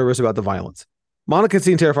most nervous about the violence. Monica had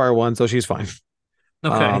seen Terrifier 1, so she's fine.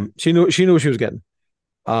 Okay. She knew what she was getting.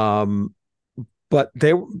 Um, but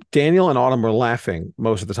Daniel and Autumn were laughing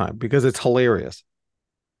most of the time because it's hilarious.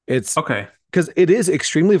 It's Okay. because it is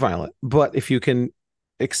extremely violent, but if you can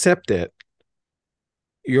accept it,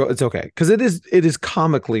 it's okay. Because it is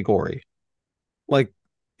comically gory, like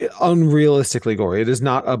unrealistically gory. It is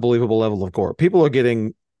not a believable level of gore. People are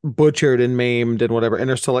getting butchered and maimed and whatever, and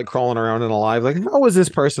they're still like crawling around and alive. Like, how is this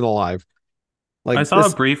person alive? I Like saw a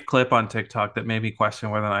this, brief clip on TikTok that made me question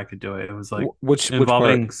whether or not I could do it. It was like which part?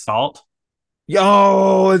 involving salt.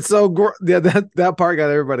 Yo, it's so yeah. That part got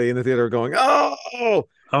everybody in the theater going, oh,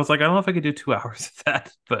 I was like, I don't know if I could do 2 hours of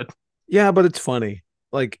that, but yeah, but it's funny.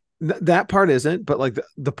 Like that part isn't, but like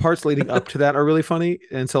the parts leading up to that are really funny,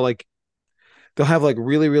 and so like they'll have like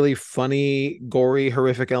really really funny gory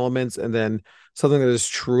horrific elements and then something that is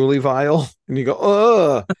truly vile and you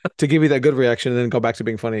go to give you that good reaction and then go back to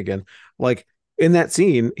being funny again. Like in that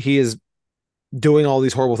scene he is doing all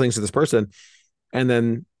these horrible things to this person, and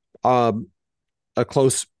then um a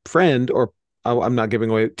close friend, or I'm not giving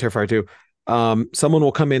away Terrifier 2, someone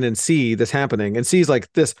will come in and see this happening and sees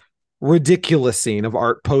like this ridiculous scene of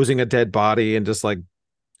Art posing a dead body and just like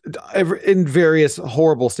in various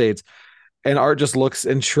horrible states, and Art just looks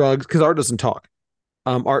and shrugs because Art doesn't talk.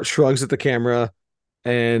 Art shrugs at the camera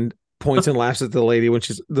and points and laughs at the lady when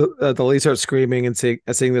the lady starts screaming and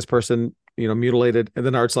seeing this person mutilated, and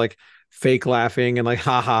then Art's like fake laughing and like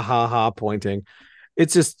ha ha ha ha pointing.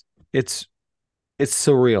 It's just it's it's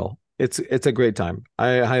surreal. It's a great time.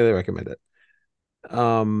 I highly recommend it.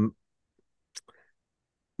 Um,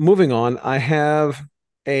 Moving on, I have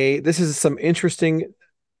a this is some interesting.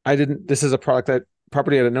 I didn't. This is a property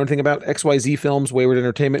I didn't know anything about. XYZ Films, Wayward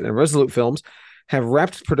Entertainment, and Resolute Films have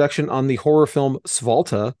wrapped production on the horror film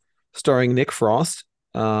Svalta, starring Nick Frost,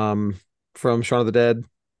 from Shaun of the Dead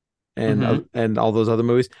hmm and all those other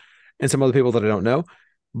movies, and some other people that I don't know.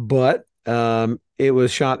 But it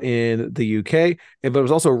was shot in the UK, but it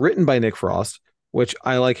was also written by Nick Frost, which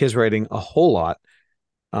I like his writing a whole lot.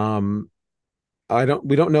 Um,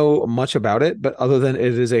 we don't know much about it, but other than it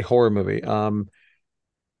is a horror movie.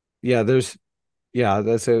 Yeah,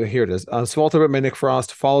 here it is. Swalter by Nick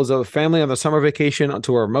Frost follows a family on their summer vacation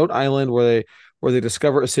to a remote island where they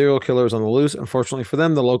discover a serial killer is on the loose. Unfortunately for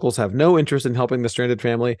them, the locals have no interest in helping the stranded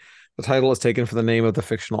family. The title is taken from the name of the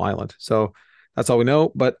fictional island. So that's all we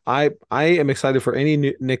know. But I am excited for any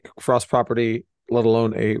new Nick Frost property, let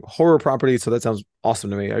alone a horror property. So that sounds awesome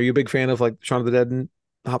to me. Are you a big fan of like Shaun of the Dead and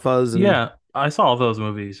Hot Fuzz and Yeah, I saw all those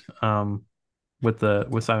movies. With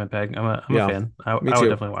Simon Pegg. I'm a yeah, fan. me I would too.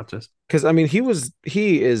 definitely watch this. Because I mean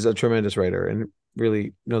he is a tremendous writer and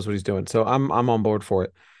really knows what he's doing. So I'm on board for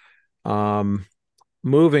it. Um,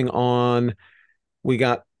 Moving on, we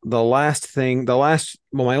got my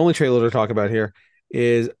only trailer to talk about here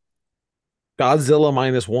is Godzilla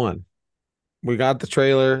 -1. We got the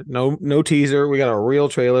trailer, no teaser. We got a real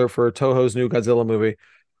trailer for Toho's new Godzilla movie,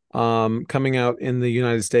 coming out in the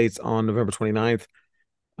United States on November 29th.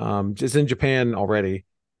 Just in Japan already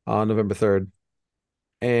on November 3rd.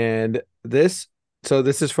 And this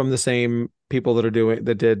is from the same people that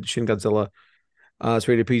did Shin Godzilla. It's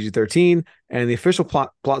rated PG-13, and the official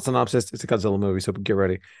plot synopsis is a Godzilla movie, so get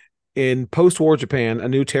ready. In post-war Japan, a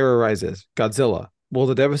new terror rises: Godzilla. Will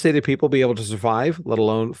the devastated people be able to survive, let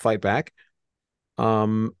alone fight back?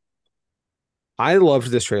 Um, I loved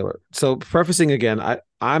this trailer. So prefacing again,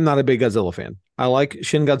 I'm not a big Godzilla fan. I like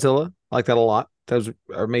Shin Godzilla, I like that a lot. That was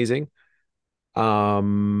amazing.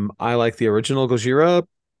 I like the original Gojira,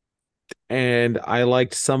 and I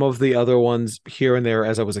liked some of the other ones here and there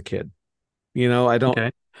as I was a kid. You know,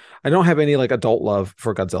 Okay, I don't have any like adult love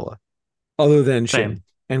for Godzilla other than same. Shin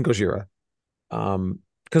and Gojira.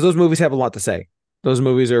 Because those movies have a lot to say. Those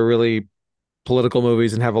movies are really political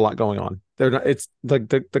movies and have a lot going on. They're not. It's like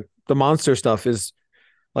the monster stuff is.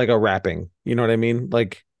 like a wrapping. You know what I mean?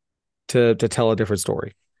 Like to tell a different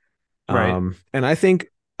story. Right. And I think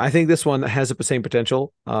this one has the same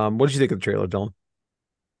potential. What did you think of the trailer, Dylan?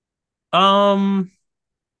 Um,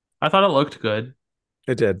 I thought it looked good,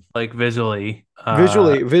 It did. like visually.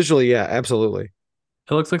 Visually, yeah, absolutely.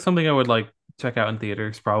 It looks like something I would like check out in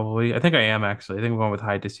theaters probably. I think I am actually. I think I'm going with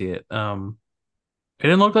Hyde to see it. It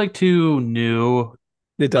didn't look like too new.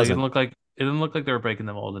 It Like doesn't. it didn't look like they were breaking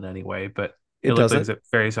the mold in any way, but it It looked like doesn't. it's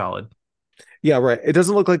very solid. Yeah, right. It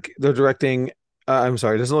doesn't look like they're directing. I'm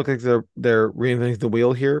sorry. It doesn't look like they're reinventing the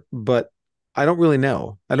wheel here. But I don't really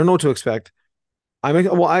know. I don't know what to expect.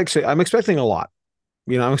 Well, actually, I'm expecting a lot.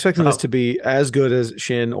 I'm expecting this Oh, to be as good as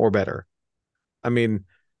Shin or better. I mean,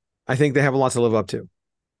 I think they have a lot to live up to,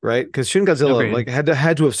 right? Because Shin Godzilla like agreed. had to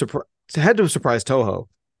have surprised Toho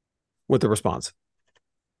with the response.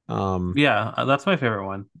 Um, Yeah, that's my favorite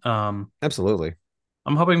one. Absolutely.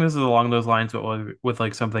 I'm hoping this is along those lines, but with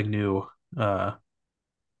like something new. Uh,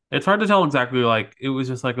 it's hard to tell exactly. Like it was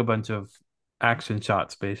just like a bunch of action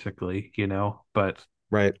shots, basically, But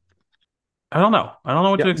Right. I don't know. I don't know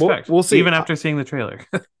what Yeah. to Well, expect, we'll see. even after seeing the trailer.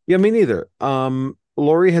 Yeah, me neither.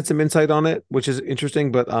 Lori had some insight on it, which is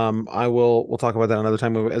interesting, but we'll talk about that another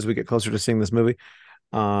time as we get closer to seeing this movie.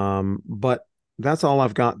 But that's all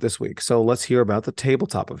I've got this week. So let's hear about the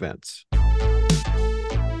tabletop events.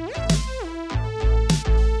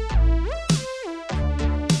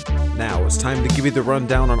 Now it's time to give you the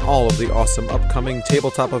rundown on all of the awesome upcoming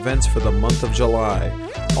tabletop events for the month of July.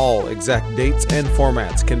 All exact dates and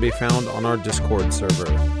formats can be found on our Discord server.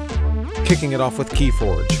 Kicking it off with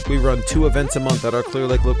Keyforge. We run 2 events a month at our Clear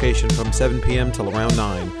Lake location from 7 p.m. till around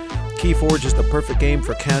 9. Keyforge is the perfect game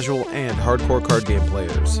for casual and hardcore card game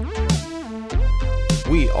players.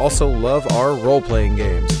 We also love our role-playing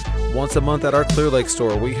games. Once a month at our Clear Lake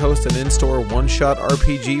store, we host an in-store one-shot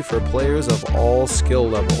RPG for players of all skill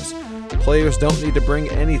levels. Players don't need to bring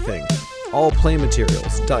anything. All play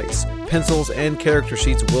materials, dice, pencils, and character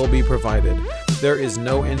sheets will be provided. There is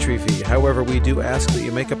no entry fee. However, we do ask that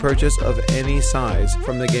you make a purchase of any size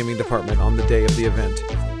from the gaming department on the day of the event.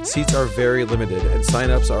 Seats are very limited, and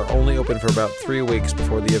sign-ups are only open for about 3 weeks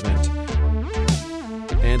before the event.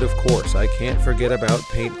 And of course, I can't forget about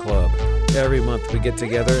Paint Club. Every month we get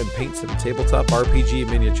together and paint some tabletop RPG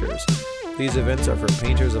miniatures. These events are for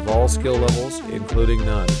painters of all skill levels, including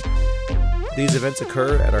none. These events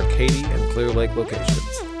occur at our Katy and Clear Lake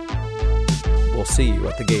locations. We'll see you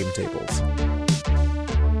at the game tables.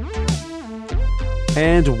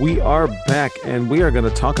 And we are back, and we are going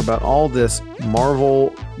to talk about all this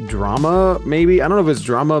Marvel drama, maybe. I don't know if it's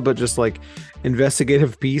drama, but just like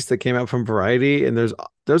investigative piece that came out from Variety. And there's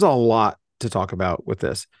a lot to talk about with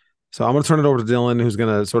this. So I'm going to turn it over to Dylan, who's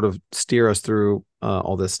going to sort of steer us through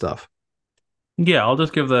all this stuff. Yeah, I'll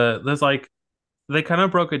just give there's like they kind of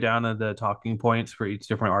broke it down into the talking points for each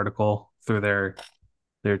different article through their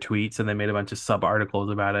tweets, and they made a bunch of sub articles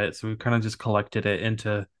about it. So we kind of just collected it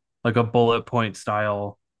into like a bullet point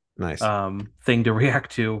style Nice. thing to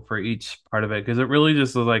react to for each part of it, because it really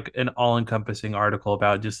just was like an all-encompassing article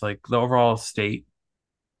about just like the overall state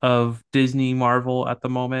of Disney Marvel at the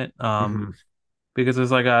moment. Hmm. Because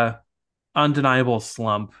there's like a undeniable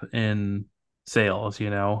slump in sales, I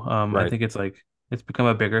Right. think it's become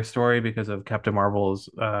a bigger story because of Captain Marvel's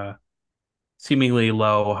seemingly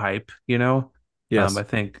low hype, Yes, I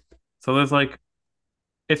think so. There's like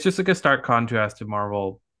it's just like a stark contrast to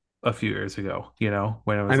Marvel a few years ago, when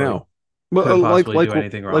it I was like know. Well, couldn't possibly do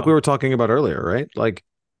anything like we wrong. were talking about earlier, right? Like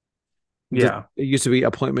Yeah. it used to be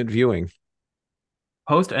appointment viewing.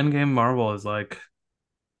 Post Endgame Marvel is like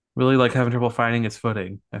really like having trouble finding its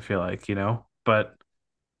footing, I feel like, But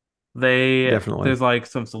Definitely. there's like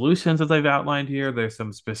some solutions that they've outlined here. There's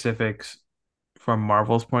some specifics from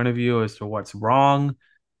Marvel's point of view as to what's wrong.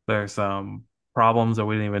 There's some problems that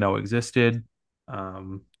we didn't even know existed.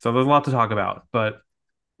 So there's a lot to talk about. But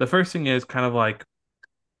the first thing is kind of like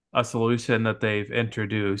a solution that they've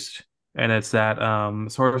introduced, and it's that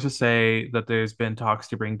sources say that there's been talks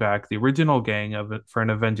to bring back the original gang of it for an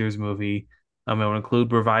Avengers movie. It will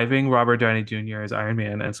include reviving Robert Downey Jr. as Iron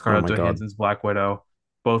Man and Oh Scarlett my God. Johansson's Black Widow,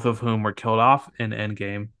 both of whom were killed off in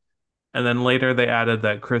Endgame. And then later they added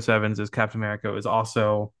that Chris Evans as Captain America is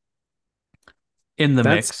also in the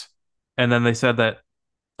That's mix. And then they said that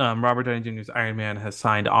Robert Downey Jr.'s Iron Man has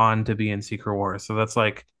signed on to be in Secret Wars. So that's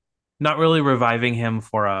like not really reviving him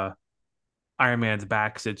for a Iron Man's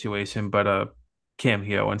back situation, but a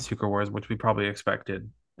cameo in Secret Wars, which we probably expected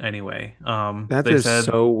anyway. that They is said,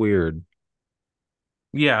 so weird.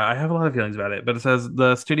 yeah, I have a lot of feelings about it, but it says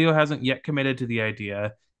the studio hasn't yet committed to the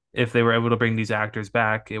idea. If they were able to bring these actors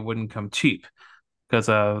back, it wouldn't come cheap because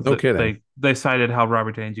No kidding. they cited how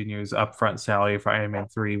Robert Downey Jr.'s upfront salary for Iron Man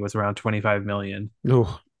 3 was around 25 million.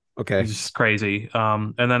 Oh, okay. It's just crazy.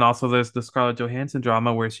 And then also there's the Scarlett Johansson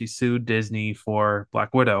drama where she sued Disney for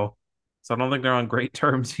Black Widow. So I don't think they're on great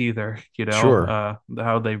terms either, Sure.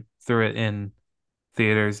 how they threw it in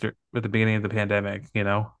theaters at the beginning of the pandemic.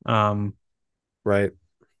 Right.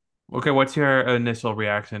 Okay, what's your initial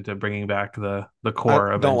reaction to bringing back the I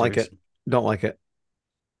core don't like Avengers? it. Don't like it.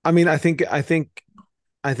 I mean, I think I think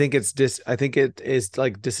it is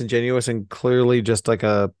like disingenuous and clearly just like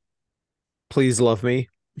a please love me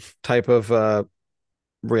type of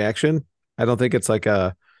reaction. I don't think it's like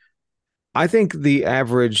a I think the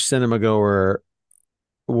average cinema goer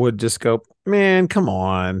would just go, "Man, come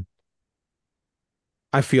on."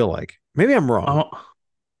 I feel like maybe I'm wrong. Oh,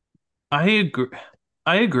 I agree.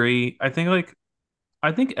 I agree. I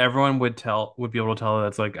think everyone would be able to tell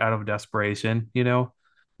that's like out of desperation.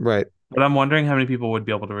 Right. But I'm wondering how many people would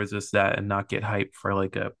be able to resist that and not get hyped for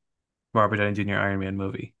like a Robert Downey Jr. Iron Man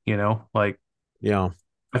movie. Like Yeah.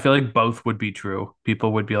 I feel like both would be true.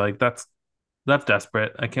 People would be like, that's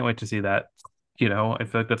desperate. I can't wait to see that. I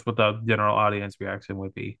feel like that's what the general audience reaction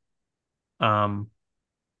would be. Um,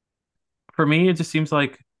 for me, it just seems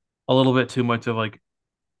like a little bit too much of like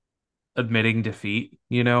admitting defeat.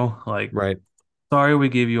 Like, Right. sorry, we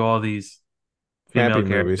gave you all these female Happy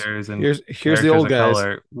movies. characters and Here's the characters old of guys.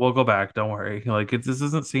 color. We'll go back. Don't worry. Like, this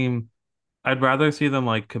doesn't seem. I'd rather see them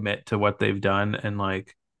like commit to what they've done and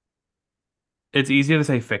like it's easier to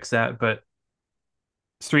say fix that, but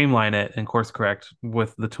streamline it and course correct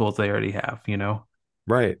with the tools they already have.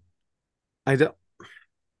 Right. I don't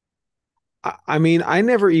I mean, I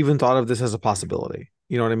never even thought of this as a possibility.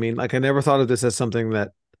 You know what I mean? Like I never thought of this as something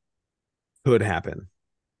that could happen.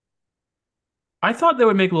 I thought they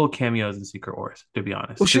would make little cameos in Secret Wars, to be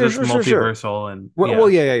honest, Well, because sure, it's sure, sure, sure. multiversal and Well,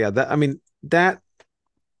 yeah. yeah, yeah, yeah. That I mean, that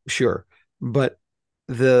sure, but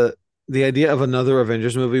the the idea of another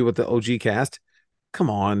Avengers movie with the OG cast, come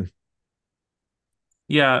on.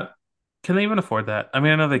 Yeah. Can they even afford that? I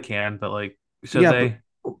mean, I know they can, but like, should Yeah, but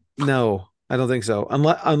they? no, I don't think so.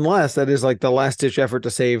 Unless that is like the last ditch effort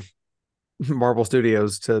to save Marvel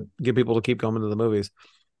Studios to get people to keep coming to the movies.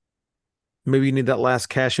 Maybe you need that last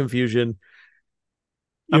cash infusion,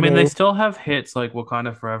 I you mean, they know? still have hits like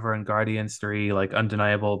Wakanda Forever and Guardians 3, like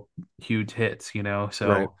undeniable huge hits. Right.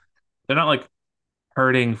 So they're not like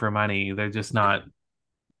hurting for money. They're just not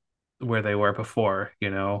where they were before.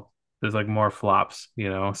 There's like more flops.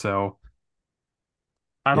 So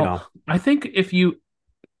I don't Yeah. I think if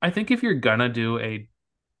you're gonna do a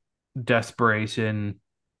desperation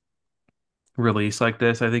release like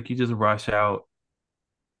this, I think you just rush out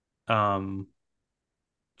um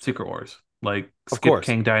Secret Wars. Like Of skip course.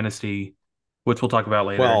 Kang Dynasty, which we'll talk about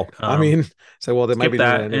later. Well, I mean, so well they might Skip be doing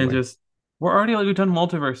that that and anyway. just we're already like we've done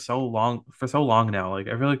multiverse so long now. Like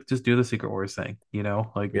I feel like just do the Secret Wars thing.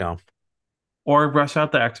 Like Yeah. or rush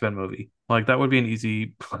out the X-Men movie. Like that would be an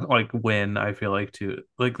easy like win, I feel like too.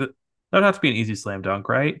 Like that would have to be an easy slam dunk,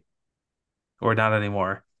 right? Or not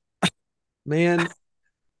anymore. Man,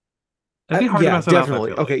 It'd be hard to yeah, mess it up, I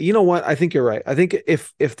definitely. feel Okay, like. you know what? I think you're right. I think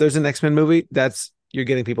if there's an X-Men movie, that's you're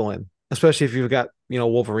getting people in, especially if you've got,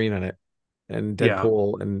 Wolverine in it and Yeah.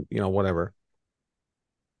 Deadpool and, whatever.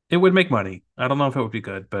 It would make money. I don't know if it would be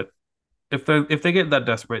good, but if they get that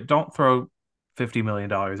desperate, don't throw $50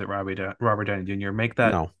 million at Robert Downey Jr.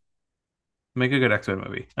 No, Make a good X-Men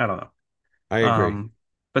movie. I don't know. I agree. Um,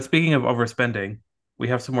 but speaking of overspending, we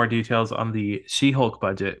have some more details on the She-Hulk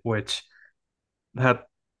budget, which had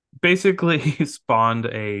basically spawned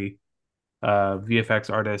a VFX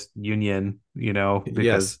artist union, Yes.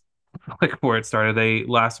 because like where it started, they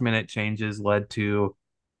last minute changes led to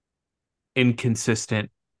inconsistent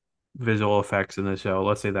visual effects in the show.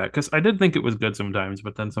 Let's say that because I did think it was good sometimes,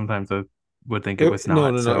 but then sometimes I would think it was No,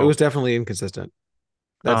 not. no, no. It was So, definitely inconsistent.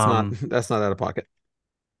 That's not um, that's not out of pocket.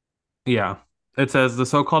 yeah, it says the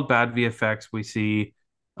so-called bad VFX we see,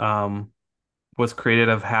 um, was created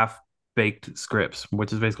of half-baked scripts,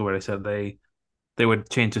 which is basically what I said. They would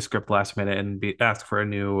change the script last minute and ask for a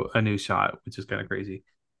new shot, which is kind of crazy.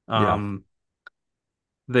 Yeah. Um,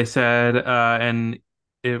 they said, and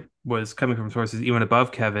it was coming from sources even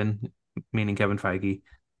above Kevin, meaning Kevin Feige.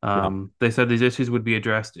 Yeah. They said these issues would be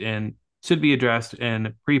addressed in should be addressed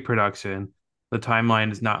in pre-production. The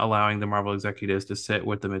timeline is not allowing the Marvel executives to sit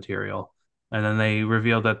with the material. And then they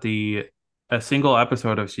revealed that the a single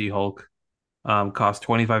episode of She-Hulk cost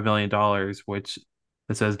 $25 million, which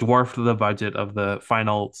it says dwarfed the budget of the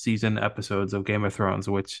final season episodes of Game of Thrones,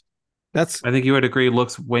 which That's I think you would agree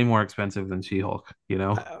looks way more expensive than She-Hulk.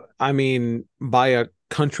 I mean by a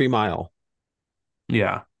country mile.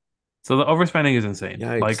 Yeah. So the overspending is insane.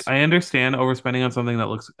 Like Yikes. I understand overspending on something that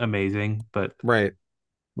looks amazing, but Right.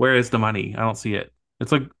 where is the money? I don't see it.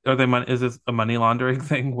 It's like, are they money? Is this a money laundering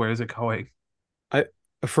thing? Where is it going? I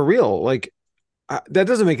for real, like that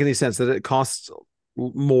doesn't make any sense that it costs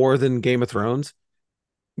more than Game of Thrones,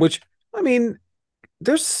 which I mean,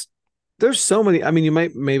 there's there's so many. I mean, you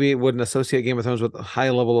might maybe wouldn't associate Game of Thrones with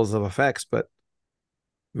high levels of effects, but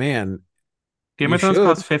man, Game you of Thrones should.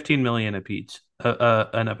 costs 15 million a each,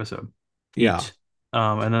 an episode Yeah, each.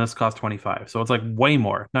 And then this costs 25. So it's like way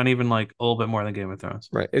more, not even like a little bit more than Game of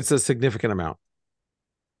Thrones. right. It's a significant amount.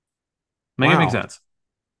 Make it make Wow. sense.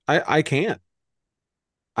 I can't.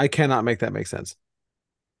 I cannot make that make sense.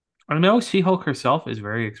 I know She-Hulk herself is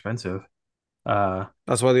very expensive. Uh,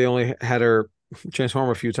 That's why they only had her transform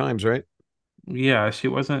a few times, right? yeah, she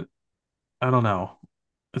wasn't, I don't know.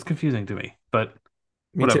 It's confusing to me, but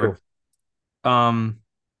Me too. whatever. Um,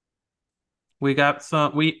 we got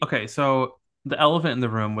some, okay, so the elephant in the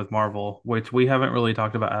room with Marvel, which we haven't really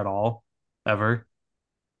talked about at all, ever,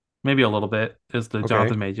 maybe a little bit, is the Okay.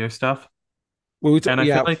 Jonathan Major stuff. We And I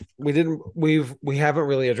feel yeah, like we haven't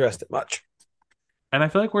really addressed it much. And I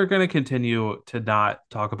feel like we're going to continue to not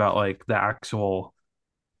talk about like the actual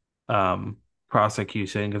um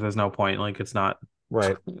prosecution because there's no point. Like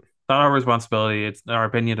Right. not our responsibility. It's our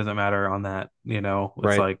opinion doesn't matter on that, It's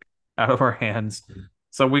Right. like out of our hands.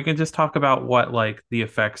 So we can just talk about what like the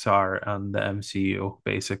effects are on the MCU,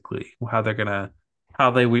 basically,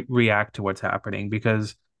 how they react to what's happening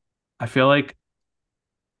because I feel like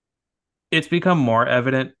it's become more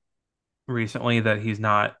evident recently that he's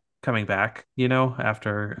not coming back, Hmm.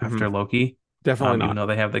 after Loki. Definitely Even not. though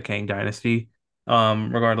they have the Kang dynasty.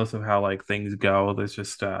 Regardless of how like things go, there's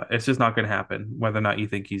just it's just not gonna happen, whether or not you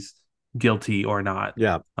think he's guilty or not.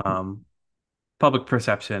 Yeah. Um, Public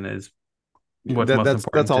perception is what's That most that's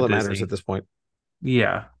important all to that matters at Disney. this point.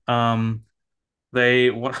 Yeah. They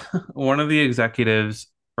one of the executives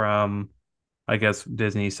from I guess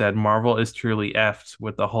Disney said Marvel is truly effed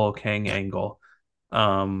with the whole Kang angle.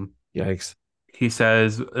 Um, Yikes. he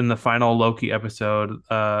says in the final Loki episode,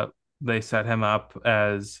 they set him up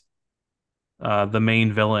as the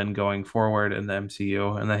main villain going forward in the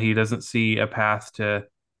MCU, and that he doesn't see a path to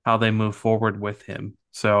how they move forward with him.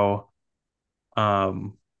 So,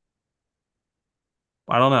 um,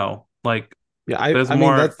 I don't know. Like, Yeah, there's I mean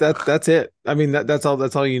more. that's it. I mean that's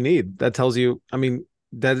all you need. That tells you. I mean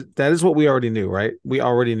that is what we already knew, right? We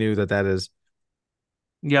already knew that is.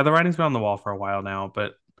 Yeah, the writing's been on the wall for a while now,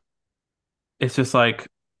 but it's just like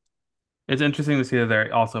it's interesting to see that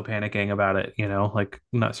they're also panicking about it. Like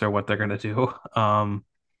not sure what they're gonna do.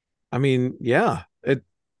 I mean, yeah.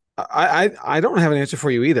 I don't have an answer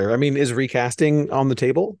for you either. I mean, is recasting on the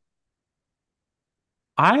table?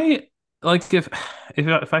 I like if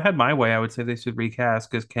I had my way, I would say they should recast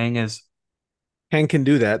because Kang is Kang can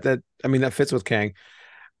do that. That I mean that fits with Kang.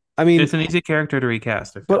 I mean, it's an easy character to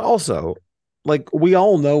recast. I but feel. also like we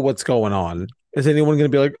all know what's going on. Is anyone going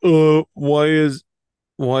to be like,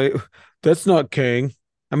 why that's not Kang?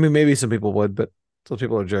 I mean, maybe some people would, but those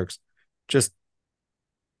people are jerks. Just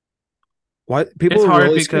why people It's are hard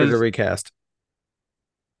really scared to because recast.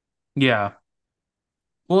 yeah.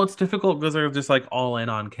 Well, it's difficult because they're just like all in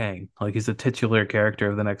on Kang. Like he's a titular character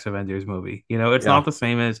of the next Avengers movie. It's Yeah, not the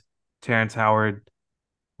same as Terrence Howard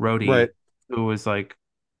right, Rhodey, who was like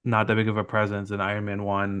not that big of a presence in Iron Man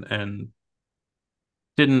 1 and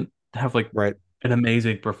didn't have like right. an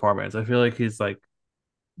amazing performance. I feel like he's like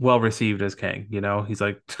well received as Kang. He's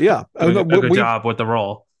like Yeah, doing no, a good job with the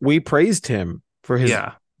role. we praised him for his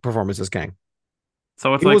Yeah. performance as Kang.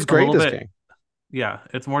 So it's He was like a great little as bit, Kang. yeah,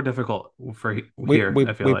 it's more difficult for here,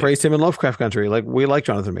 I feel We like. praised him in Lovecraft Country. Like we like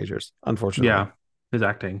Jonathan Majors. Unfortunately, Yeah. His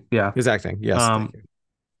acting. Yeah. his acting. Yes, thank Um, you.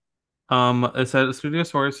 It said a studio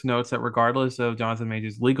source notes that regardless of Jonathan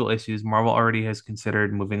Majors' legal issues, Marvel already has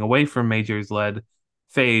considered moving away from Majors-led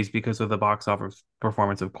phase because of the box office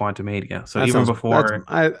performance of Quantumania. So even That's before,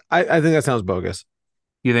 I think that sounds bogus.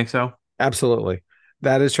 you think so? Absolutely.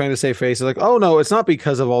 That is trying to save face. It's like, oh no, it's not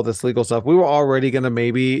because of all this legal stuff. We were already gonna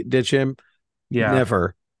maybe ditch him. Yeah,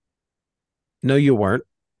 Never. No, you weren't.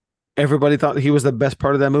 Everybody thought he was the best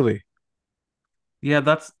part of that movie. yeah.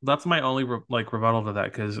 That's my only like rebuttal to that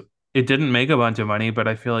because it didn't make a bunch of money, but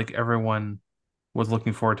I feel like everyone was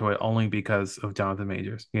looking forward to it only because of Jonathan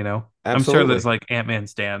Majors. I'm sure there's Absolutely. like Ant-Man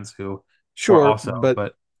stans who were Sure, also, but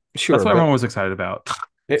that's sure, what but everyone was excited about.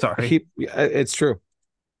 Sorry. it's true.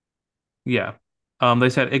 Yeah. They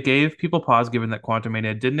said it gave people pause given that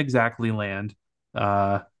Quantumania didn't exactly land.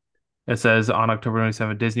 Uh, it says on October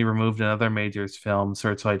 27th, Disney removed another major's film,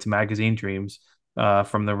 Searchlight's Magazine Dreams,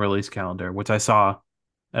 from the release calendar, which I saw.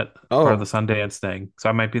 at part of the Oh, Sundance thing. So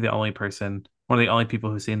I might be the only person, one of the only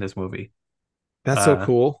people who's seen this movie. that's so Uh,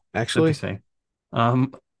 cool, actually. Interesting.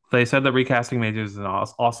 Um, they said that recasting majors is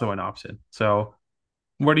also an option. So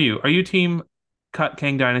what are you? Are you team cut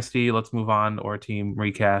Kang Dynasty, let's move on, or team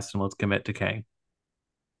recast and let's commit to Kang?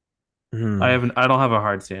 Hmm. I don't have a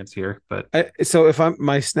hard stance here, but So if I'm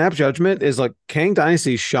my snap judgment is like Kang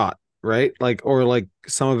Dynasty shot, right? Like or like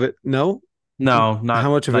some of it. No, no,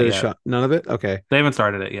 how much of it not is yet. shot? None of it. Okay, They haven't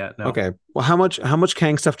started it yet. No. okay. Well, how much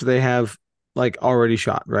Kang stuff do they have like already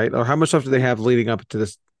shot, right? Or how much stuff do they have leading up to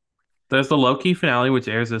this? There's the Loki finale, which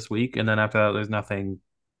airs this week, and then after that, there's nothing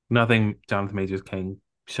Jonathan Majors King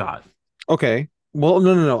shot. Okay. Well,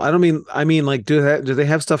 no, no, no. I don't mean. I mean, like, do they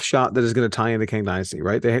have stuff shot that is going to tie into Kang Dynasty?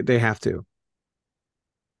 Right? They have to.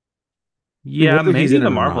 I mean, Yeah, whether he's maybe in the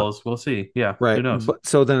it or not. Marvels. We'll see. Yeah, who Right. knows? But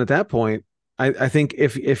so then at that point, I think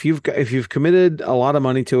if you've committed a lot of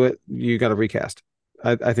money to it, you got to recast.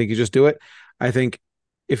 I think you just do it. I think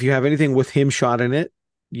if you have anything with him shot in it,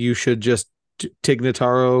 you should just Tig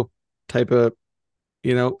Notaro type of,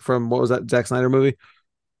 from what was that Zack Snyder movie,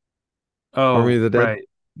 Army of Oh, the Dead, right.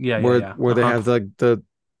 Yeah, yeah, where yeah. they Uh-huh. have the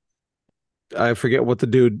I forget what the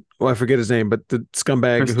dude, well, I forget his name, but the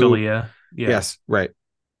scumbag who, Crystalia. Yeah. yes, right,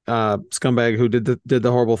 scumbag who did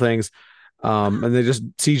the horrible things, and they just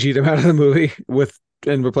CG'd him out of the movie with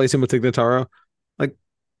and replace him with Tig Notaro. Like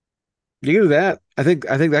you can do that. I think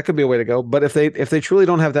that could be a way to go. But if they truly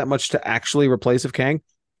don't have that much to actually replace of Kang,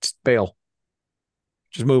 just bail.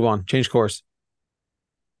 Just move on. Change course.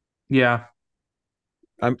 Yeah.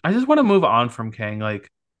 I'm I just want to move on from Kang. Like,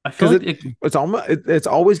 I feel because like it, it's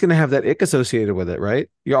always going to have that ick associated with it, right?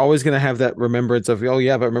 You're always going to have that remembrance of, oh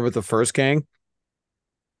yeah, but remember the first Kang?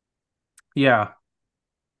 yeah.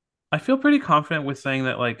 I feel pretty confident with saying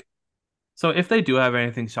that, like, so if they do have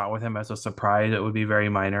anything shot with him as a surprise, it would be very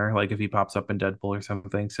minor, like if he pops up in Deadpool or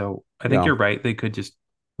something. So I think Yeah, you're right. They could just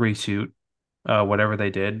reshoot whatever they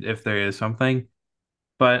did if there is something.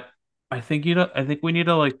 But I think we need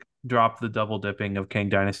to like drop the double dipping of Kang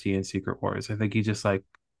Dynasty and Secret Wars. I think you just like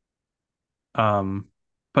um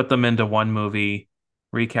put them into one movie,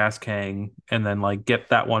 recast Kang, and then like get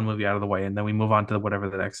that one movie out of the way, and then we move on to whatever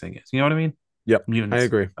the next thing is. You know what I mean? yep, I Mutants,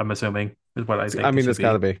 agree. I'm assuming, is what I I think it mean, should it's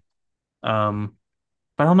got to be. be. Um,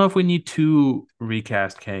 but I don't know if we need two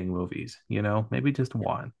recast Kang movies, you know? Maybe just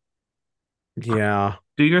one. Yeah,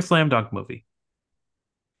 Do your slam dunk movie.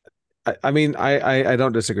 I mean, I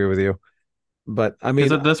don't disagree with you, but I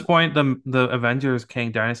Because mean, at this point, the Avengers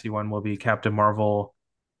Kang Dynasty one will be Captain Marvel,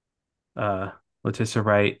 uh, Letitia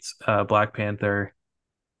Wright, Black Panther,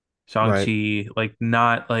 right, Shang-Chi, like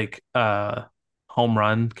not like home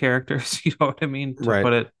run characters, you know what I mean? To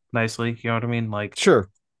right, put it nicely, you know what I mean? Like sure,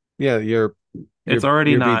 yeah, it's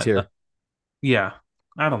already you're B not tier. yeah,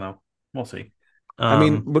 I don't know. We'll see. I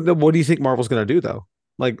mean, Um, what do you think Marvel's going to do though?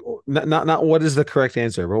 Like, not what is the correct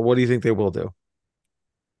answer, but what do you think they will do?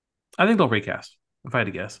 I think they'll recast, if I had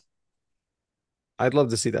to guess. I'd love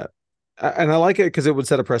to see that, and I like it because it would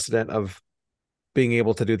set a precedent of being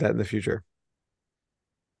able to do that in the future.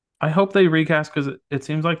 I hope they recast because it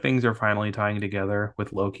seems like things are finally tying together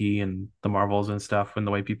with Loki and the Marvels and stuff and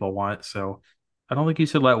the way people want. So I don't think you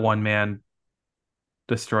should let one man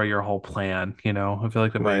destroy your whole plan, you know? I feel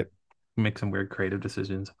like that Right. might make some weird creative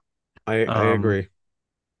decisions. I Um, agree.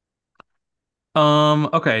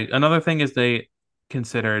 okay. Another thing is they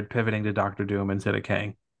considered pivoting to Doctor Doom instead of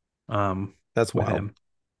Kang, That's with wild. him.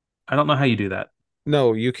 I don't know how you do that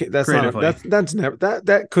No, you can't. That's not. creatively. That's never.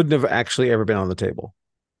 That couldn't have actually ever been on the table.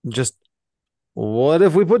 Just what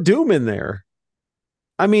if we put Doom in there?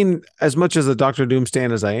 I mean, as much as a Doctor Doom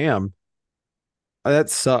stan as I am, that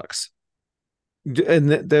sucks. And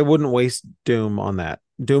they wouldn't waste Doom on that.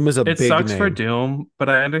 Doom is a It big sucks for name. Doom, but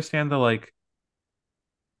I understand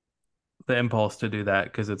the impulse to do that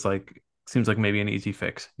because it's like seems like maybe an easy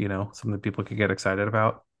fix, you know, something people could get excited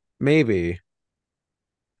about. Maybe,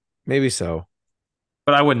 maybe so.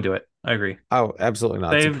 But I wouldn't do it. I agree. Oh, absolutely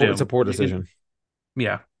not. Save It's a Doom. poor You can, decision.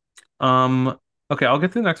 yeah. Um, okay, I'll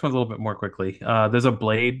get to the next one a little bit more quickly. There's the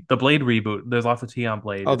Blade reboot. There's lots of tea on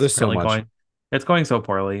Blade. Oh, It's there's so apparently much, it's going so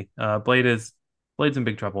poorly. Blade's in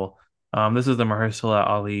big trouble. This is the Mahershala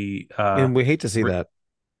Ali. and we hate to see that.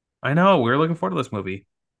 I know we are looking forward to this movie.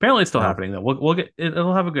 Apparently, it's still Yeah, happening though. We'll get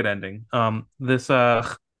it'll have a good ending. This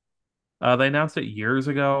they announced it years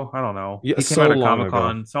ago. I don't know. yeah, He came out so at long Comic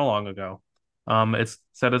ago. Con so long ago. It's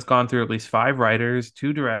said it's gone through at least five writers,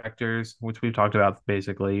 two directors, which we've talked about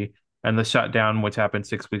basically, and the shutdown, which happened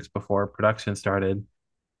 6 weeks before production started.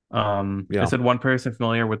 It Yeah, said one person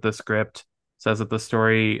familiar with the script says that the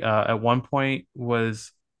story at one point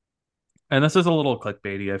was and this is a little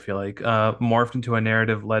clickbaity, I feel like, morphed into a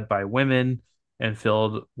narrative led by women and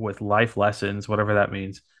filled with life lessons, whatever that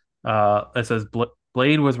means. It says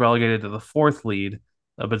Blade was relegated to the fourth lead,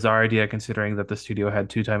 a bizarre idea considering that the studio had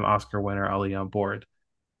two-time Oscar winner Ali on board.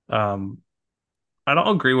 Um, I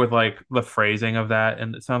don't agree with like the phrasing of that,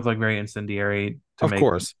 and it sounds like very incendiary to Of make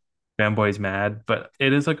course. fanboys mad, but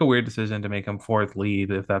it is like a weird decision to make him fourth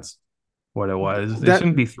lead if that's what it was. It That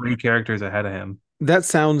shouldn't be three characters ahead of him. that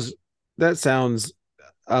sounds that sounds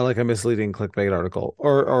like a misleading clickbait article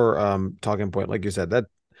or talking point, like you said. That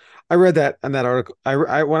I read that in that article.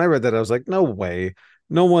 I when I read that, I was like, no way.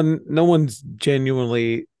 No one's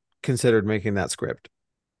genuinely considered making that script.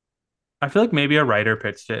 I feel like maybe a writer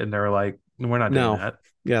pitched it and they were like, we're not doing No. that.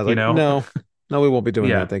 Yeah, You like know? no, we won't be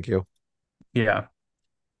doing that. Yeah. Thank you. Yeah.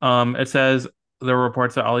 It says there were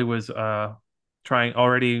reports that Ollie was trying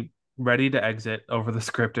already ready to exit over the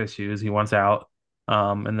script issues. He wants out.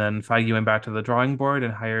 And then Feige went back to the drawing board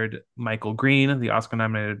and hired Michael Green, the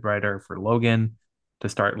Oscar-nominated writer for Logan, to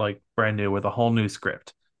start like brand new with a whole new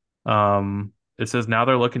script. It says now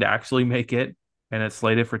they're looking to actually make it, and it's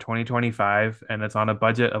slated for 2025, and it's on a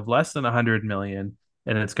budget of less than 100 million,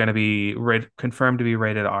 and it's going to be confirmed to be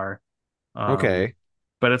rated R. Um, Okay.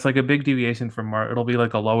 but it's like a big deviation from it'll be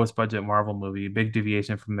like a lowest budget Marvel movie, big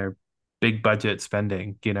deviation from their big budget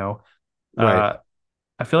spending, you know. Right. Uh,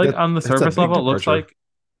 I feel like That on the that's a surface big level, departure.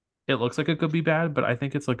 it looks like it could be bad, but I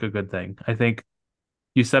think it's like a good thing. I think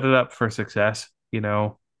you set it up for success, you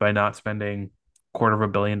know, by not spending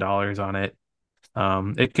 $250 million on it.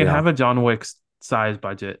 It can Yeah. have a John Wick size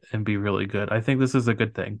budget and be really good. I think this is a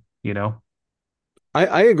good thing, you know.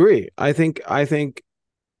 I agree. I think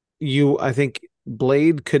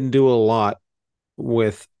Blade can do a lot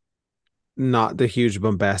with not the huge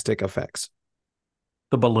bombastic effects.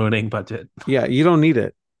 The ballooning budget. Yeah, you don't need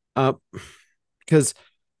it. Uh because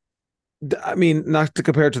I mean, not to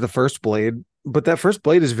compare it to the first Blade, but that first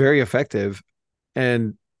Blade is very effective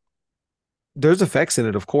and there's effects in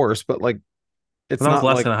it, of course, but like But it's that was not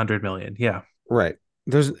less like than 100 million. Yeah, right.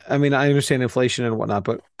 I mean, I understand inflation and whatnot,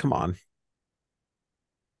 but come on.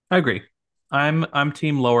 I agree. I'm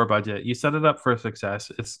team lower budget. You set it up for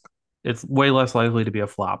success. It's way less likely to be a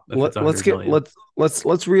flop if it's Let's 100 get million.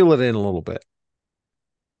 let's reel it in a little bit.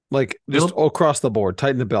 Like just It'll across the board,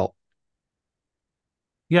 tighten the belt.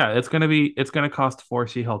 Yeah, it's gonna cost four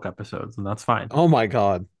She-Hulk episodes, and that's fine. Oh my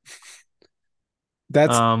God.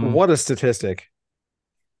 That's Um, what a statistic.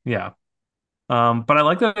 yeah. But I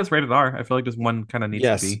like that it's rated R. I feel like this one kind of needs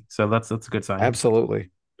to Yes, be. So that's a good sign.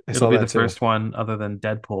 absolutely. I It'll saw be the that too. first one other than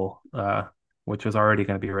Deadpool, which was already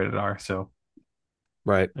going to be rated R. So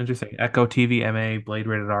Right. interesting. Echo TV MA Blade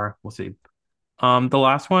rated R. We'll see. The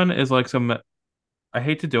last one is like some. I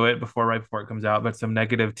hate to do it right before it comes out, but some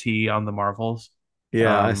negative tea on the Marvels.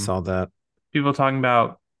 Yeah, I Um, saw that. People talking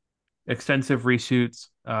about extensive reshoots.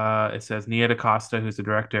 It says Nia DaCosta, who's the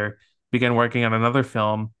director, began working on another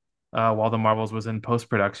film while the Marvels was in post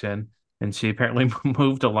production, and she apparently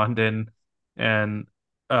moved to London and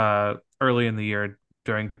early in the year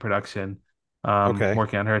during production, Okay.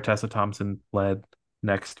 working on her Tessa Thompson led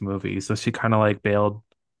next movie. So she kind of like bailed.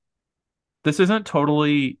 This isn't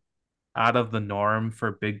totally out of the norm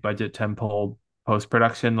for big budget tentpole post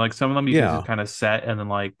production. Like some of them you can just Yeah, kind of set and then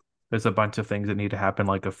like there's a bunch of things that need to happen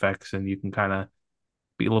like effects and you can kind of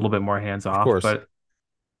be a little bit more hands of off, course. but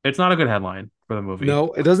it's not a good headline for the movie.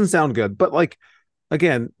 No, it doesn't sound good. But like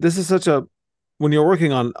again, this is such a when you're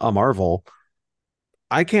working on a Marvel,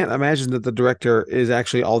 I can't imagine that the director is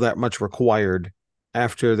actually all that much required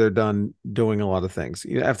after they're done doing a lot of things.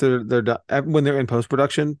 After they're done when they're in post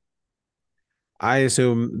production, I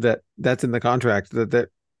assume that that's in the contract that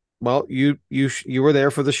well, you were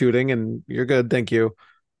there for the shooting and you're good, thank you.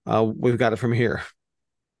 We've got it from here.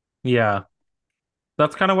 Yeah,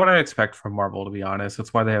 that's kind of what I expect from Marvel, to be honest.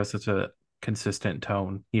 That's why they have such a consistent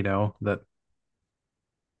tone, you know, that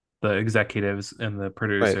the executives and the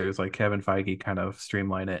Right. producers like Kevin Feige kind of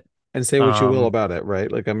streamline it. And say what you will Um, about it,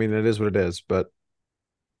 right? Like I mean it is what it is, but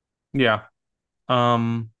yeah.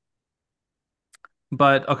 Um,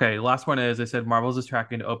 but okay, last one is I said Marvel's is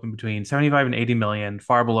tracking to open between 75 and 80 million,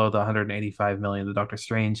 far below the 185 million that Doctor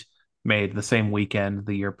Strange made the same weekend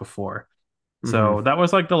the year before. mhm, So that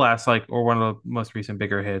was like the last like or one of the most recent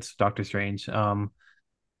bigger hits, Doctor Strange.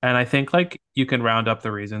 And I think like you can round up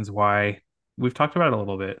the reasons why we've talked about it a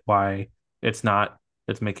little bit, why it's not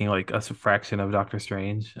it's making like a fraction of Doctor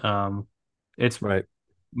Strange. It's right.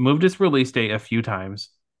 moved its release date a few times,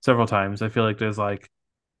 several times. I feel like there's like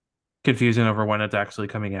confusion over when it's actually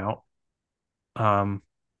coming out. Um,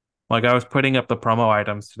 like I was putting up the promo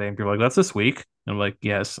items today and people were like, that's this week. I'm like,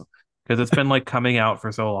 yes. because it's been like coming out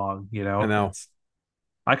for so long. I know.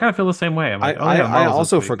 I kind of feel the same way. I'm I, like, oh I yeah, I Marvel's this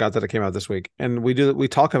also week. forgot that it came out this week, and we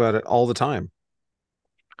talk about it all the time.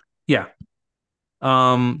 Yeah.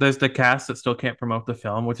 There's the cast that still can't promote the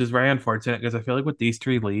film, which is very unfortunate because I feel like with these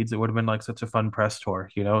three leads, it would have been like such a fun press tour,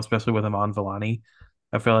 especially with Iman Vellani.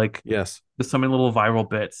 I feel like Yes, there's so many little viral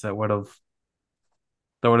bits that would have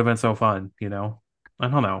been so fun. I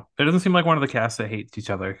don't know. It doesn't seem like one of the casts that hates each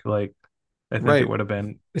other. Like I think it right. would have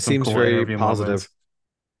been It some seems cool very interview positive. moments.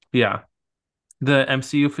 Yeah. The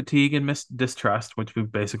MCU fatigue and distrust, which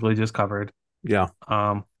we've basically just covered. Yeah.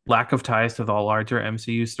 Lack of ties to the larger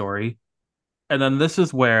MCU story. And then this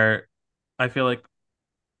is where I feel like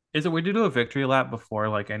is it we do a victory lap before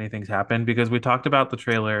like anything's happened because we talked about the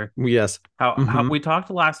trailer Yes. how Hmm. we talked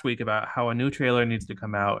last week about how a new trailer needs to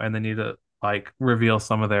come out and they need to like reveal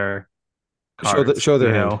some of their cards, Show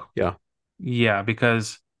their hand. Yeah. Yeah,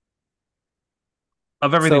 because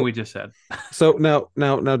of everything So we just said. now,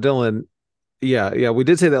 Dylan. Yeah. We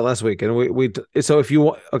did say that last week, and so if you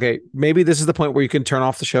want, okay, maybe this is the point where you can turn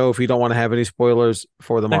off the show if you don't want to have any spoilers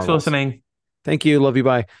for the Thanks for Marvels. listening. Thank you. Love you.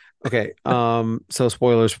 Bye. Okay. So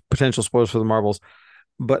potential spoilers for the Marvels.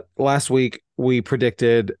 But last week we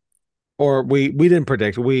predicted, or we didn't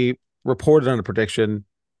predict. We reported on a prediction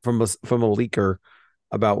from a leaker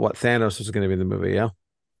about what Thanos was going to be in the movie. Yeah.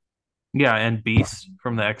 Yeah, and Beast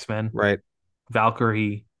from the X-Men, Right.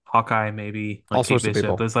 Valkyrie, Hawkeye, maybe like All Kate sorts of Bishop.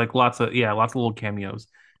 people. There's like lots of little cameos.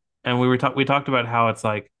 And we talked about how it's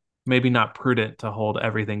like maybe not prudent to hold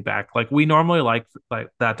everything back. Like we normally like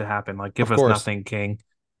that to happen. Like give Of us course. nothing, King.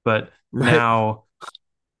 But Right. now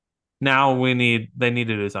they need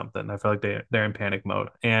to do something. I feel like they're in panic mode.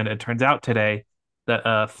 And it turns out today that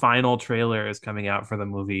a final trailer is coming out for the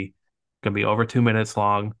movie. Gonna be over 2 minutes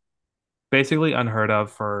long. Basically unheard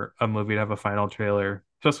of for a movie to have a final trailer,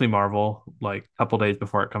 especially Marvel, like a couple days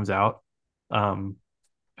before it comes out. Um,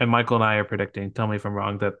 and Michael and I are predicting, tell me if I'm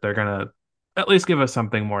wrong, that they're gonna at least give us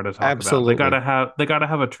something more to talk about. Absolutely. They gotta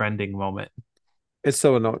have a trending moment. It's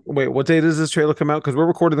so annoying. Wait, what day does this trailer come out? Because we're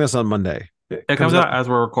recording this on Monday. It It comes comes out. out as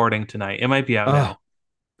we're recording tonight. It might be out Oh, now.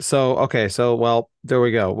 so okay. So well, there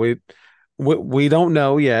we go. We don't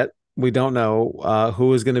know yet. We don't know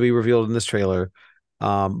who is going to be revealed in this trailer.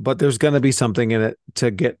 But there's going to be something in it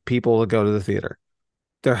to get people to go to the theater.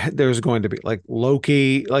 There's going to be like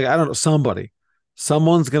Loki, like I don't know,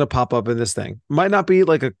 someone's going to pop up in this thing. Might not be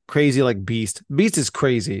like a crazy like Beast. Beast is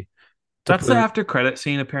crazy to That's put the in, after credit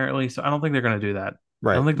scene apparently, so I don't think they're gonna do that. I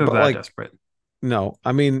right. don't think they're But that like desperate. no,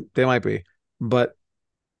 I mean they might be, but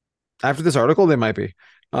after this article they might be.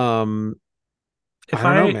 Um, I If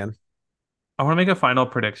don't know, I man. I want to make a final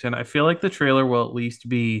prediction. I feel like the trailer will at least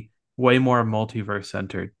be way more multiverse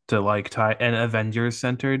centered to like tie and Avengers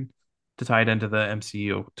centered to tie it into the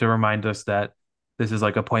MCU to remind us that this is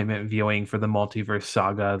like appointment viewing for the multiverse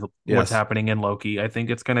saga, what's Yes, happening in Loki. I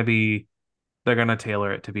think it's gonna be they're gonna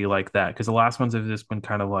tailor it to be like that because the last ones have just been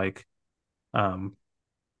kind of like um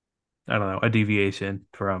I don't know, a deviation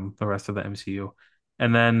from the rest of the MCU.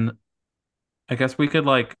 And then I guess we could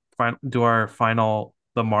like do our final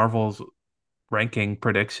the Marvels ranking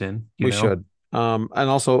prediction. we should. And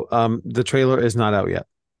also, the trailer is not out yet.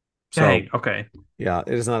 So Dang, okay. yeah,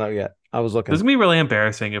 it is not out yet. I was This is looking. gonna be really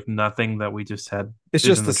embarrassing if nothing that we just said It's is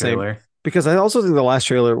just in the the same trailer. because I also think the last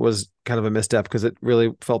trailer was kind of a misstep because it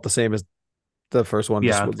really felt the same as the first one,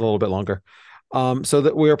 just Yeah. with a little bit longer. So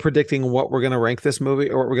that we are predicting what we're going to rank this movie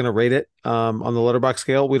or what we're going to rate it on the letterbox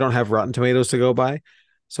scale. We don't have Rotten Tomatoes to go by,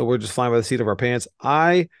 so we're just flying by the seat of our pants.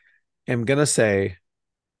 I am going to say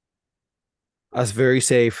a very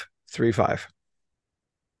safe 3.5,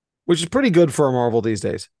 which is pretty good for a Marvel these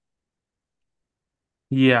days.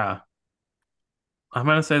 Yeah. I'm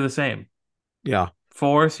gonna say the same. Yeah,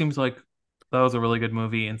 Four seems like that was a really good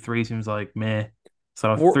movie, and three seems like meh.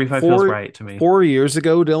 So four 3 5 feels four right to me. 4 years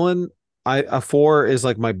ago, Dylan, I a four is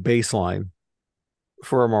like my baseline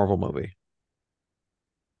for a Marvel movie.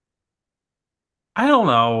 I don't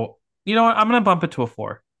know. You know what? I'm gonna bump it to a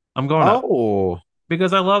four. I'm going up Oh,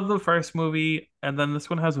 because I love the first movie, and then this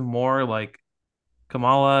one has more like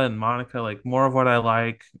Kamala and Monica, like more of what I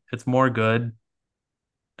like. It's more good,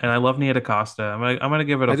 and I love Nia DaCosta. I'm gonna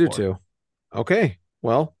give it I a do four. too. Okay,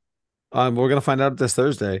 well, we're gonna find out this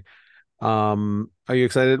Thursday. Are you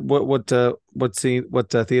excited? What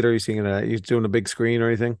theater are you seeing it at? Are you doing a big screen or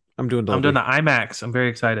anything? I'm doing I'm doing Dolby. the IMAX. I'm very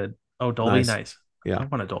excited. Oh, Dolby, Nice. nice. I Yeah.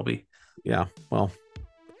 want a Dolby. Yeah. Well,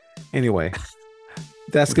 anyway,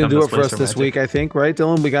 that's We gonna come do this it for place us for this week, magic. I think, right,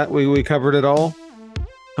 Dylan? We covered it all.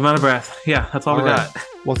 I'm out of breath. Yeah, that's all All we right. got.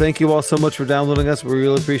 Well, thank you all so much for downloading us. We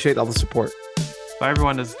really appreciate all the support. Bye,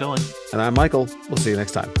 everyone. This is Dylan. And I'm Michael. We'll see you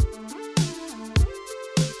next time.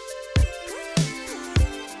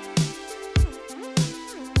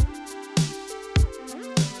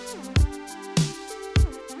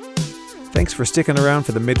 thanks for sticking around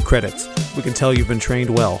for the mid-credits. We can tell you've been trained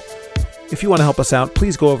well. If you want to help us out,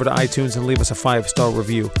 please go over to iTunes and leave us a 5-star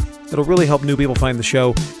review. It'll really help new people find the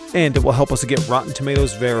show, and it will help us to get Rotten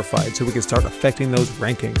Tomatoes verified so we can start affecting those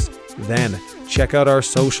rankings. Then, check out our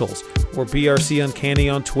socials. We're BRC Uncanny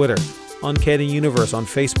on Twitter, Uncanny Universe on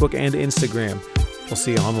Facebook and Instagram. We'll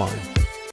see you online.